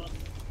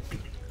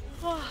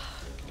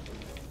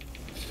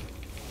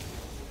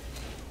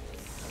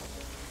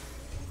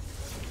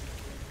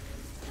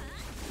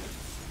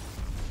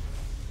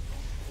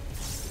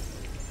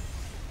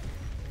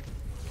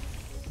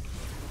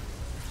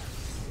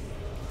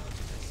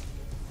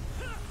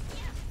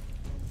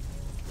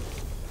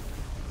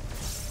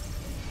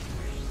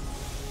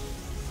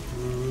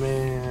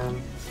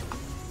 Man.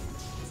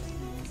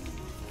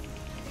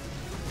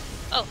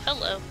 Oh,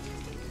 hello.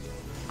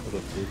 What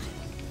up, dude?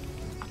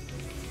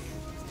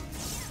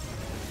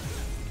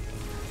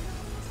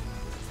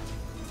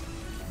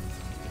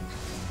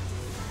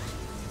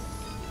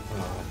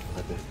 Oh,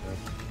 I did that.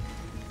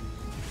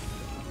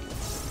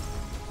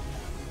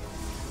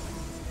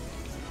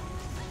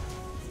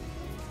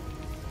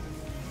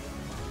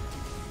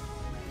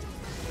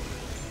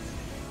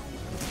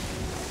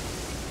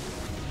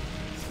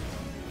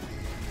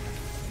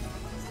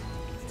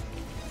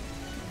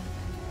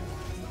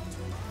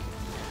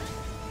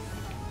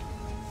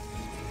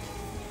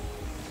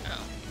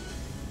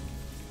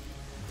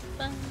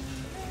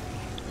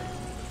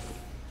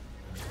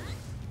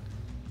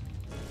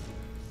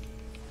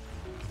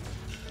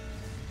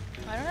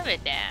 to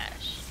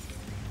dash.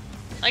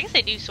 I guess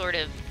I do sort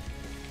of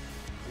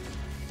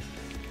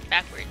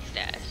backwards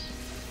dash.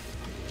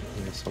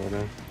 Yeah, sort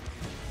of.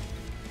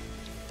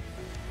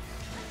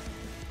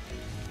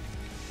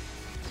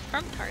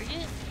 From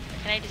target?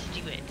 Or can I just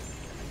do it?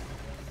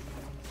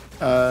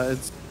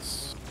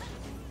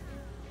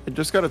 It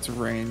just got its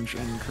range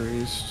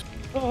increased.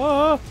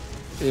 Oh,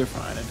 you're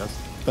fine. It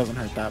doesn't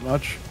hurt that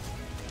much.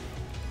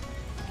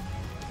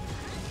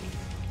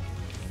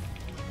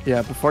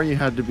 Yeah, before you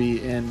had to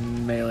be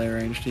in melee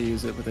range to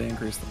use it, but they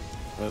increased them.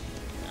 But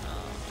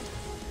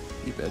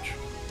you bitch.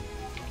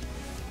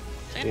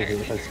 Does Yeah, it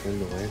even hurt? if I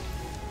spin away.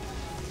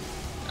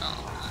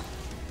 Aw.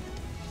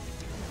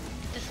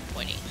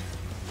 Disappointing.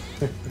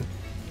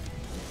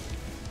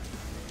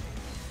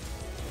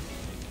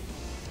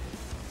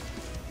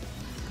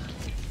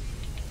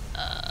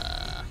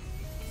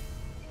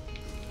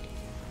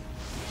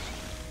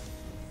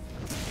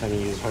 I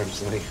mean, use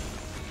arms like.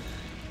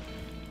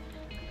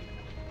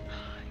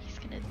 He's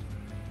gonna.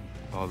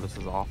 Oh, this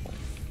is awful.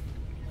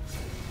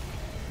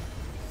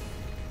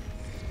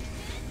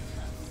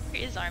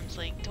 Where is arm's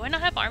length? Do I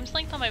not have arm's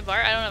length on my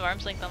bar? I don't have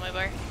arm's length on my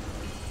bar.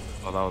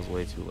 Oh, that was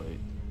way too late.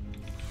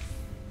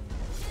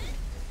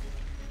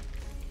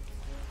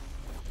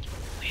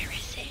 Where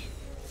is it?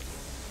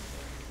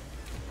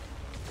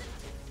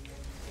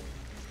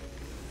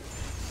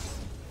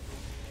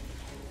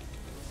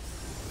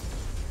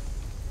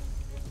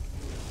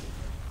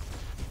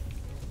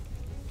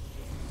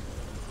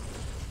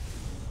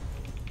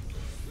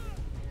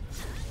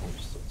 I'm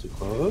still too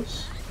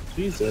close.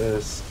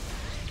 Jesus.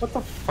 What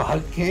the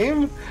fuck,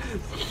 game?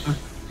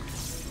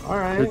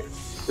 Alright.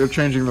 They're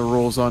changing the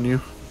rules on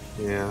you.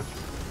 Yeah.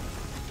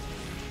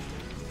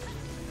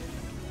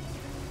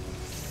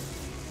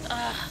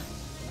 Ugh.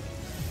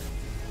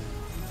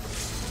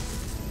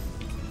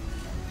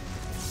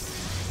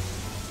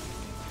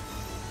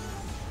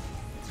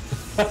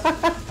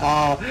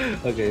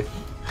 Okay.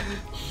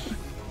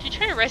 Did you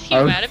try to rescue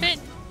him out of it?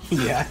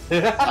 Yeah.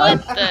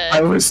 What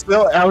I the?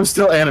 was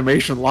still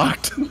animation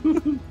locked.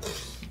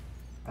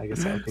 I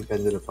guess I think I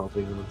ended up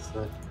helping him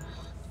instead.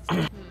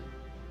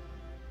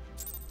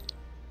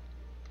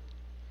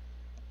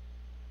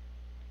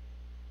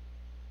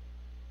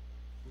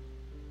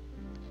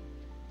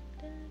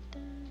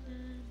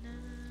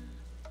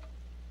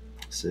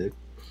 Sick.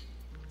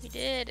 We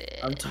did it.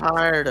 I'm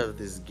tired of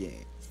this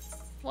game.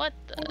 What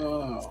the?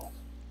 Oh.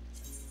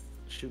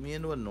 Shoot me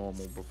into a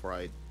normal before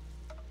I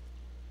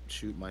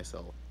shoot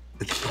myself.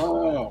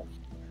 Oh.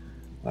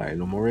 Alright,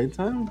 no more raid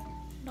time?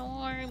 Run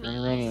around a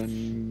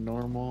Normie.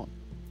 normal.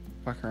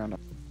 Fuck around a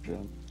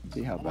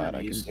see how bad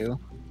I can do.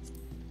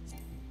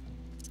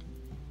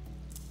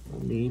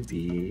 Let me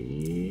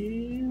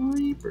be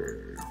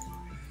Reaper.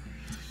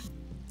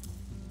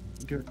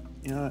 Good.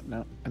 You know what?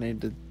 No, I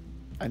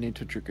need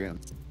to Dragoon.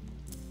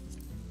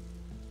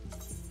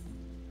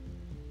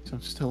 So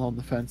I'm still on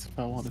the fence if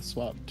I want to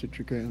swap to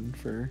Dragoon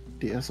for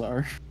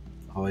DSR.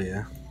 Oh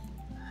yeah.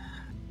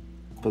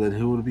 But then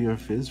who would be our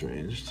fizz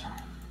ranged?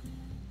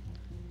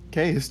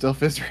 K is still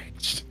fizz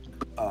ranged.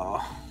 Oh.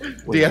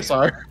 wait.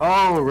 DSR.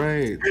 Oh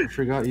right. I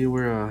forgot you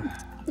were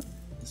a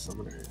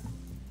summoner.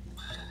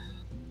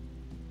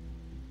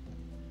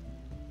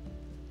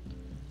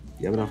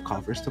 You have enough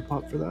coffers to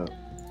pop for that?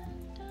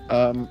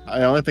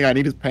 The only thing I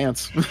need is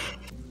pants.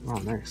 Oh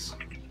nice.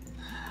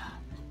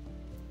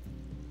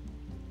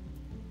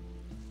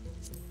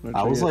 Which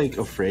I was get- like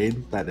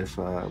afraid that if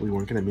we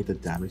weren't gonna meet the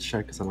damage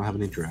check because I don't have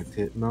any direct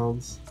hit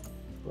nodes,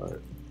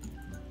 but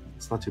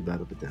it's not too bad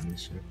of a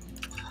damage check.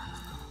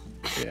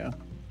 yeah.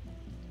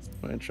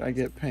 Which I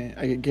get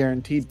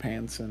guaranteed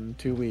pants in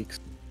 2 weeks.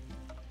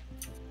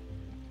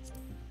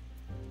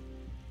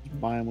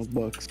 Buy them with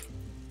books.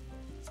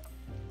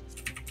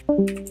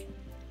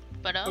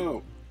 But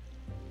Oh.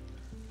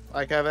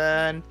 Hi,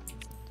 Kevin.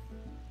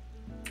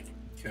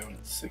 Kevin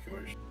is sick of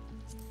our shit.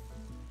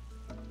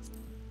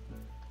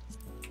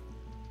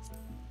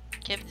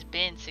 Kevin's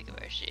been sick of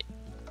our shit.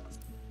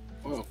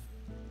 Whoa.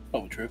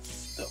 Oh, true.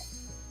 Still.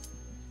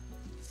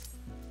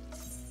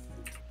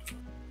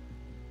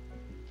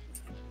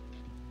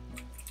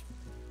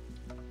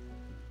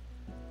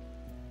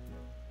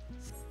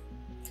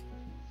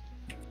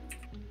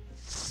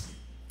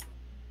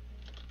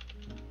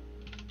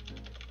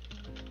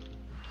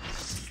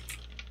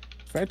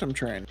 Phantom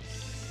Train.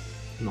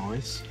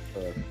 Nice.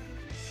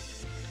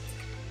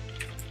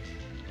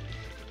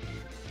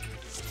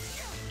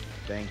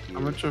 Thank you. How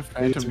much of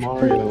Hey, Phantom it's Train?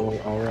 Mario.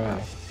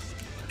 Alright.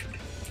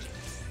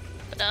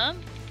 But what am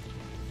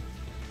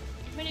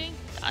I doing?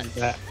 I'm Dots.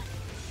 back.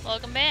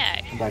 Welcome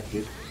back. I'm back,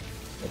 dude.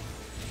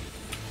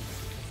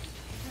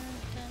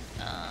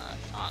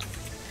 Song.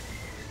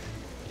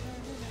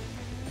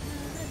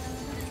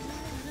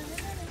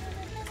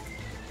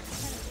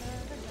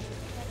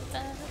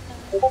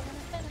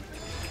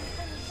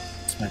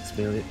 Smacks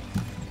Bailey.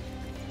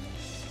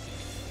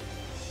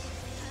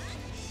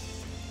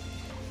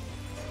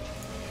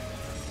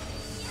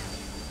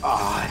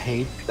 Ah, I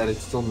hate that it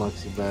still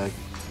knocks you back.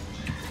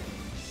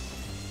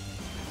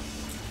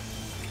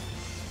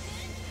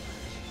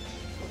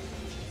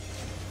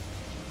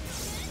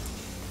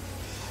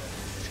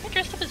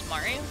 dressed up as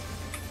Mario?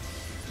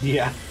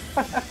 Yeah.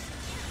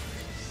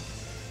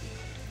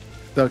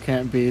 Still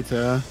can't beat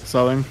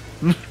Southern.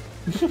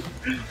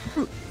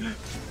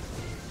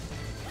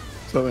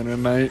 Southern at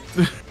night.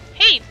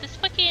 Hey, this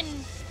fucking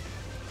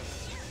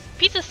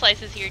pizza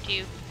slice is here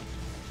too.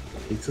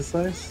 Pizza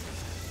slice?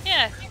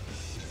 Yeah.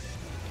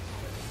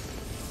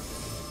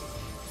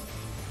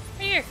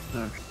 Right here.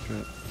 Oh shit.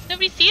 Does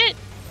nobody see it?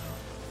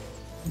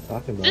 What are you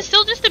talking Is about? this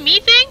still just a me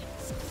thing?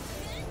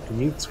 Can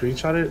you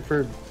screenshot it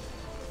for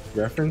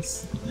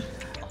reference?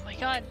 Oh my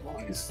god.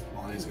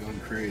 Lies going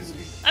crazy.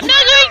 I'm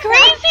not going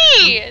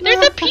crazy!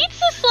 There's a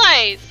pizza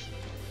slice!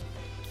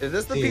 Is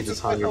this the Jesus, pizza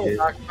slice Javier, I was dude.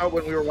 talking about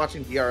when we were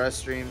watching DRS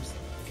streams?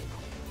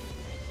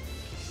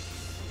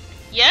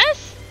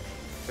 Yes?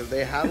 Because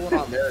they had one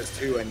on theirs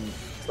too, and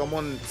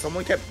someone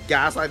kept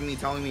gaslighting me,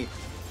 telling me,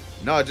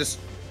 "No, it just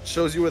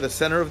shows you where the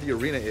center of the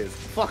arena is."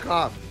 Fuck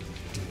off.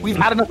 We've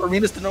had enough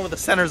arenas to know where the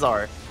centers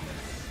are.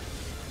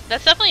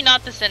 That's definitely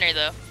not the center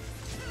though.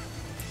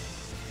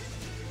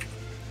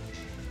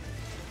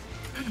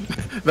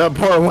 That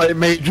poor white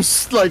mate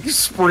just like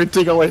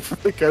sprinting away from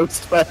the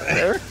ghost back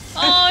there.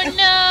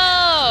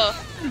 Oh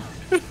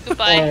no!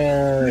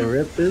 Goodbye.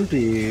 Rip in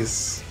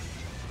peace.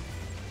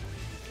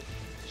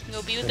 You can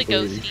go be with the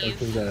Can't believe he ghosties.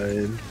 fucking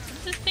died. What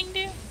does this thing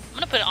do? I'm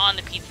gonna put it on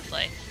the pizza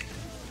slice.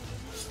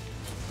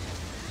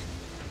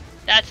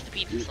 That's the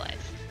pizza slice.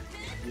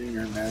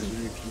 Your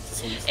imaginary pizza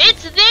slice.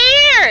 It's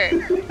there!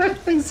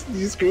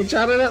 You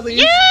screenshot it at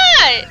least?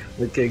 Yeah!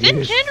 Okay, It's in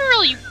good.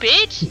 general, you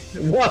bitch!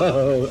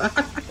 Whoa!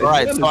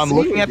 Alright, so I'm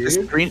looking at the this.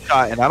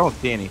 screenshot and I don't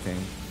see anything.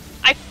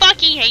 I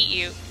fucking hate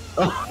you.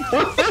 I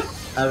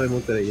haven't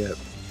looked at it yet.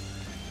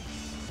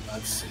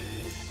 Let's see.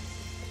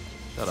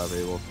 Shut up,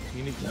 Abel.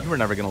 You were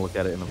never gonna look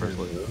at it in the first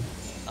place.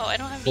 Oh, I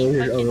don't have Over any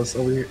here, oh, fucking... that's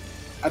over here.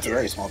 That's a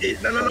very small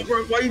pizza. No,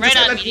 bro. Why you Right just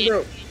on, had that,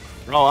 medium.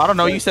 bro? Oh, I don't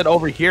know. You said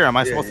over here. Am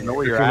I supposed to know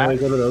where you're Can I at?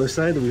 go to the other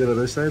side? Do we go to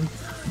the other side?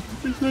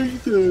 It's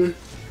right there.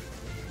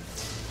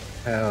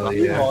 Hell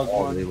yeah.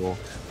 Oh, Abel.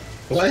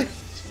 What?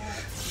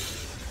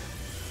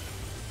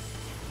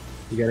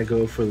 You gotta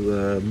go for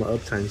the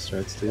uptime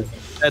strats, dude.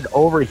 Said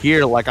over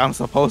here, like I'm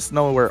supposed to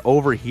know where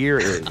over here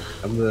is.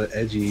 I'm the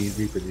edgy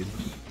Reaper, dude.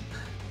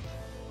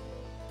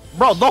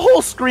 Bro, the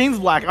whole screen's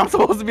black. I'm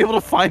supposed to be able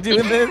to find you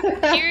in this.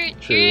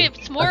 Here,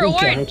 it's more I'm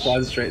orange.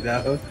 camouflaged right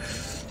now.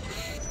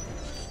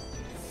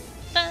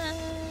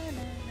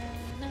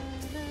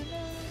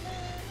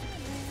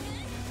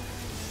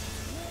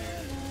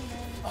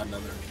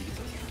 Another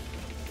pizza.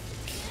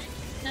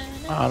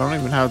 I don't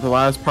even have the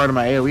last part of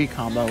my AoE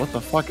combo. What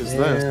the fuck is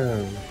this?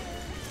 Damn.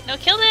 No,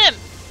 kill him!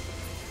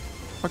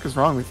 What the fuck is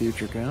wrong with you,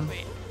 Chicken?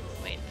 Wait.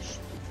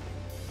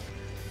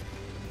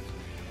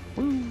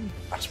 I'm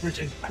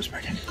sprinting.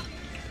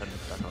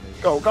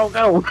 Go, go,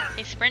 go!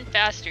 Hey, sprint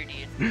faster,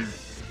 dude.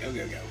 Go,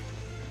 go, go.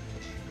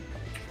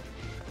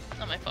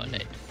 Oh, my phone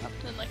died.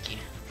 Unlucky.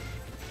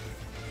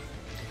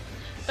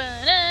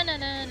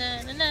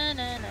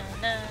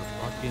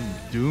 Fucking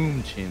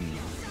Doom Chin.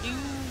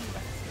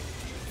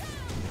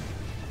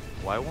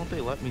 Why won't they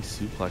let me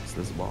suplex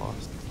this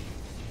boss?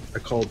 I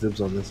call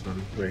dibs on this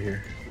one right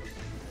here.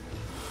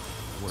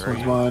 This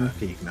one's mine.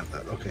 Okay, you can have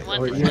that. Okay. One.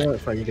 Oh, wait, you know what?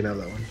 Fine, you can have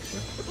that one.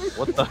 Fine.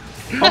 What the?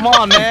 Come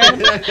on,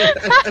 man!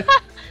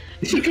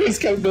 You guys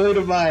kept going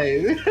to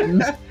mine.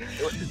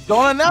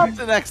 Don't announce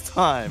it next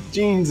time.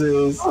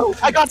 Jesus. Oh,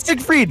 I got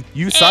Siegfried.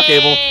 You suck,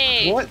 Abel.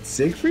 Hey! What?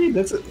 Siegfried?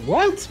 That's it.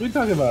 What? What are you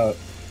talking about?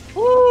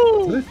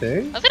 Woo! Is that a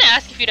thing? I was gonna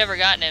ask if you'd ever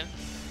gotten him.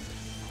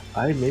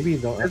 I maybe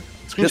don't.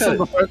 This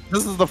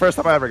is the first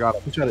time I ever got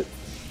him. Screenshot it.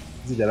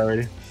 Is he dead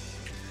already?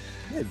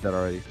 Yeah, dead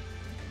already.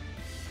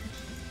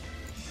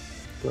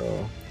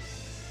 Bro.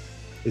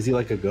 Is he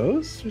like a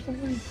ghost or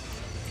something?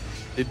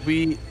 Did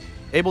we,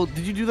 Abel?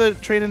 Did you do the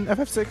trade in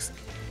FF6?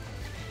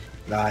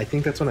 Nah, I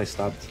think that's when I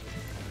stopped.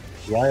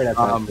 Right at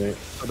that point.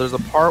 So there's a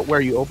part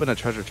where you open a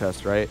treasure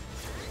chest, right?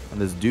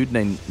 And this dude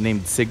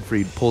named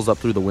Siegfried pulls up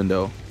through the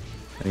window,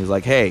 and he's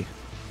like, "Hey,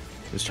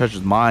 this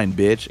treasure's mine,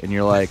 bitch." And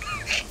you're like,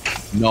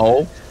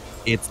 "No,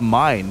 it's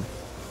mine.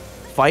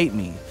 Fight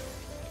me."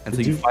 And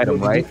so you fight him,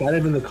 right? Did you fight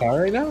him in the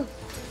car right now?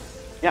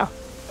 Yeah.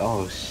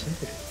 Oh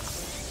shit.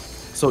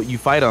 So you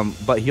fight him,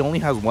 but he only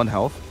has 1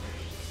 health.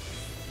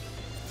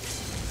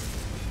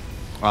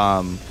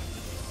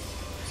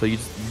 So you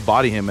just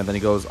body him, and then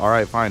he goes, "All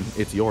right, fine,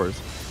 it's yours."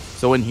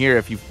 So in here,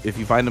 if you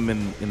find him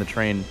in the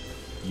train,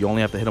 you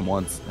only have to hit him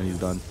once, and he's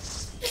done.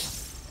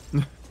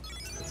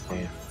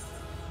 Damn.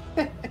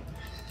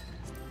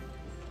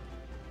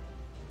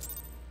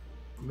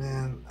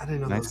 Man, I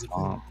didn't know Nice that was a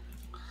comp.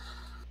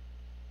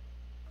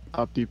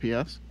 Up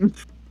DPS.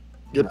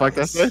 Get back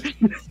that way.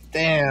 thing.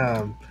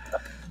 Damn.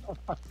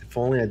 If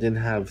only I didn't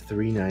have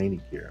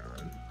 390 gear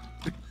on.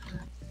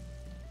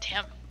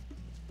 Damn.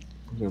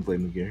 I'm gonna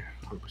blame the gear.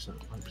 100%.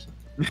 100%.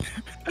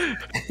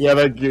 Yeah,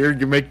 that gear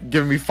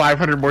giving me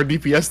 500 more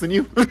DPS than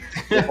you.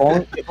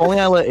 If only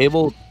I let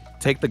Abel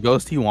take the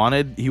ghost he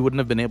wanted, he wouldn't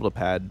have been able to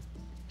pad.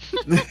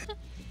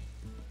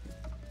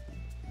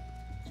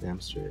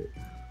 Damn straight.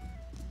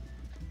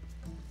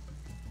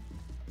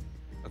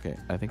 Okay,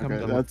 I think I'm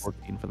Okay, done with that's-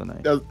 14 for the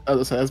night.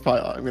 That's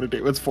probably all I'm gonna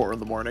do. It's 4 in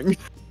the morning.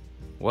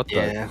 What the?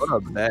 Yeah. What a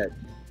bed.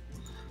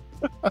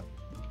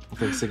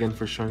 Thanks again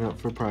for showing up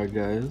for Pride,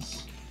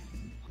 guys.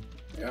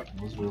 Yep.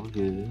 It was real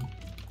good.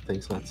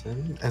 Thanks,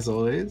 Hudson, as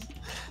always.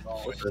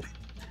 Always.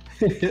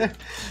 I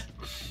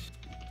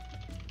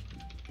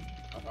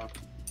Uh-huh.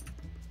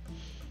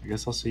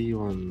 guess I'll see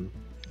you on.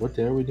 What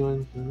day are we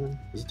doing?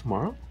 Is it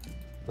tomorrow?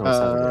 No, it's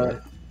Saturday,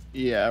 right?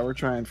 Yeah, we're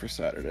trying for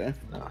Saturday.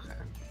 Oh, okay.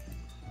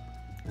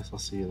 Guess I'll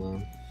see you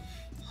then.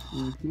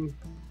 Mm-hmm.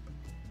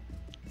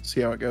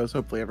 See how it goes.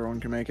 Hopefully everyone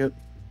can make it.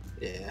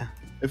 Yeah.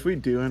 If we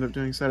do end up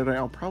doing Saturday,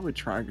 I'll probably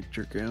try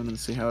Dragoon and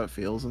see how it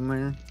feels in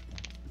there.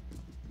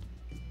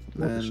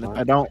 Worth a Then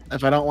shot.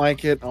 if I don't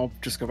like it, I'll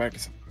just go back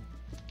to.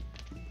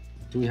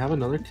 Do we have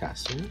another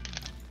caster?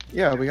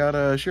 Yeah, we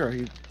got Shiro.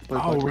 He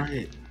plays Oh, Black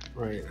Mage.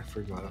 right. I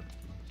forgot.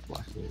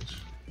 Black Mage.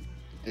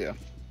 Yeah.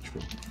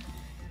 True.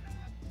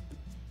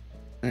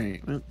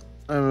 Alright, well,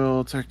 I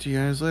will talk to you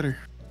guys later.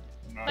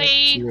 See Bye.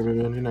 you,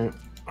 everyone. Good night.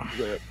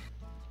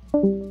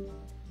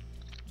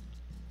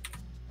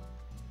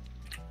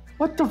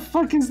 What the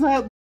fuck is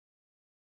that?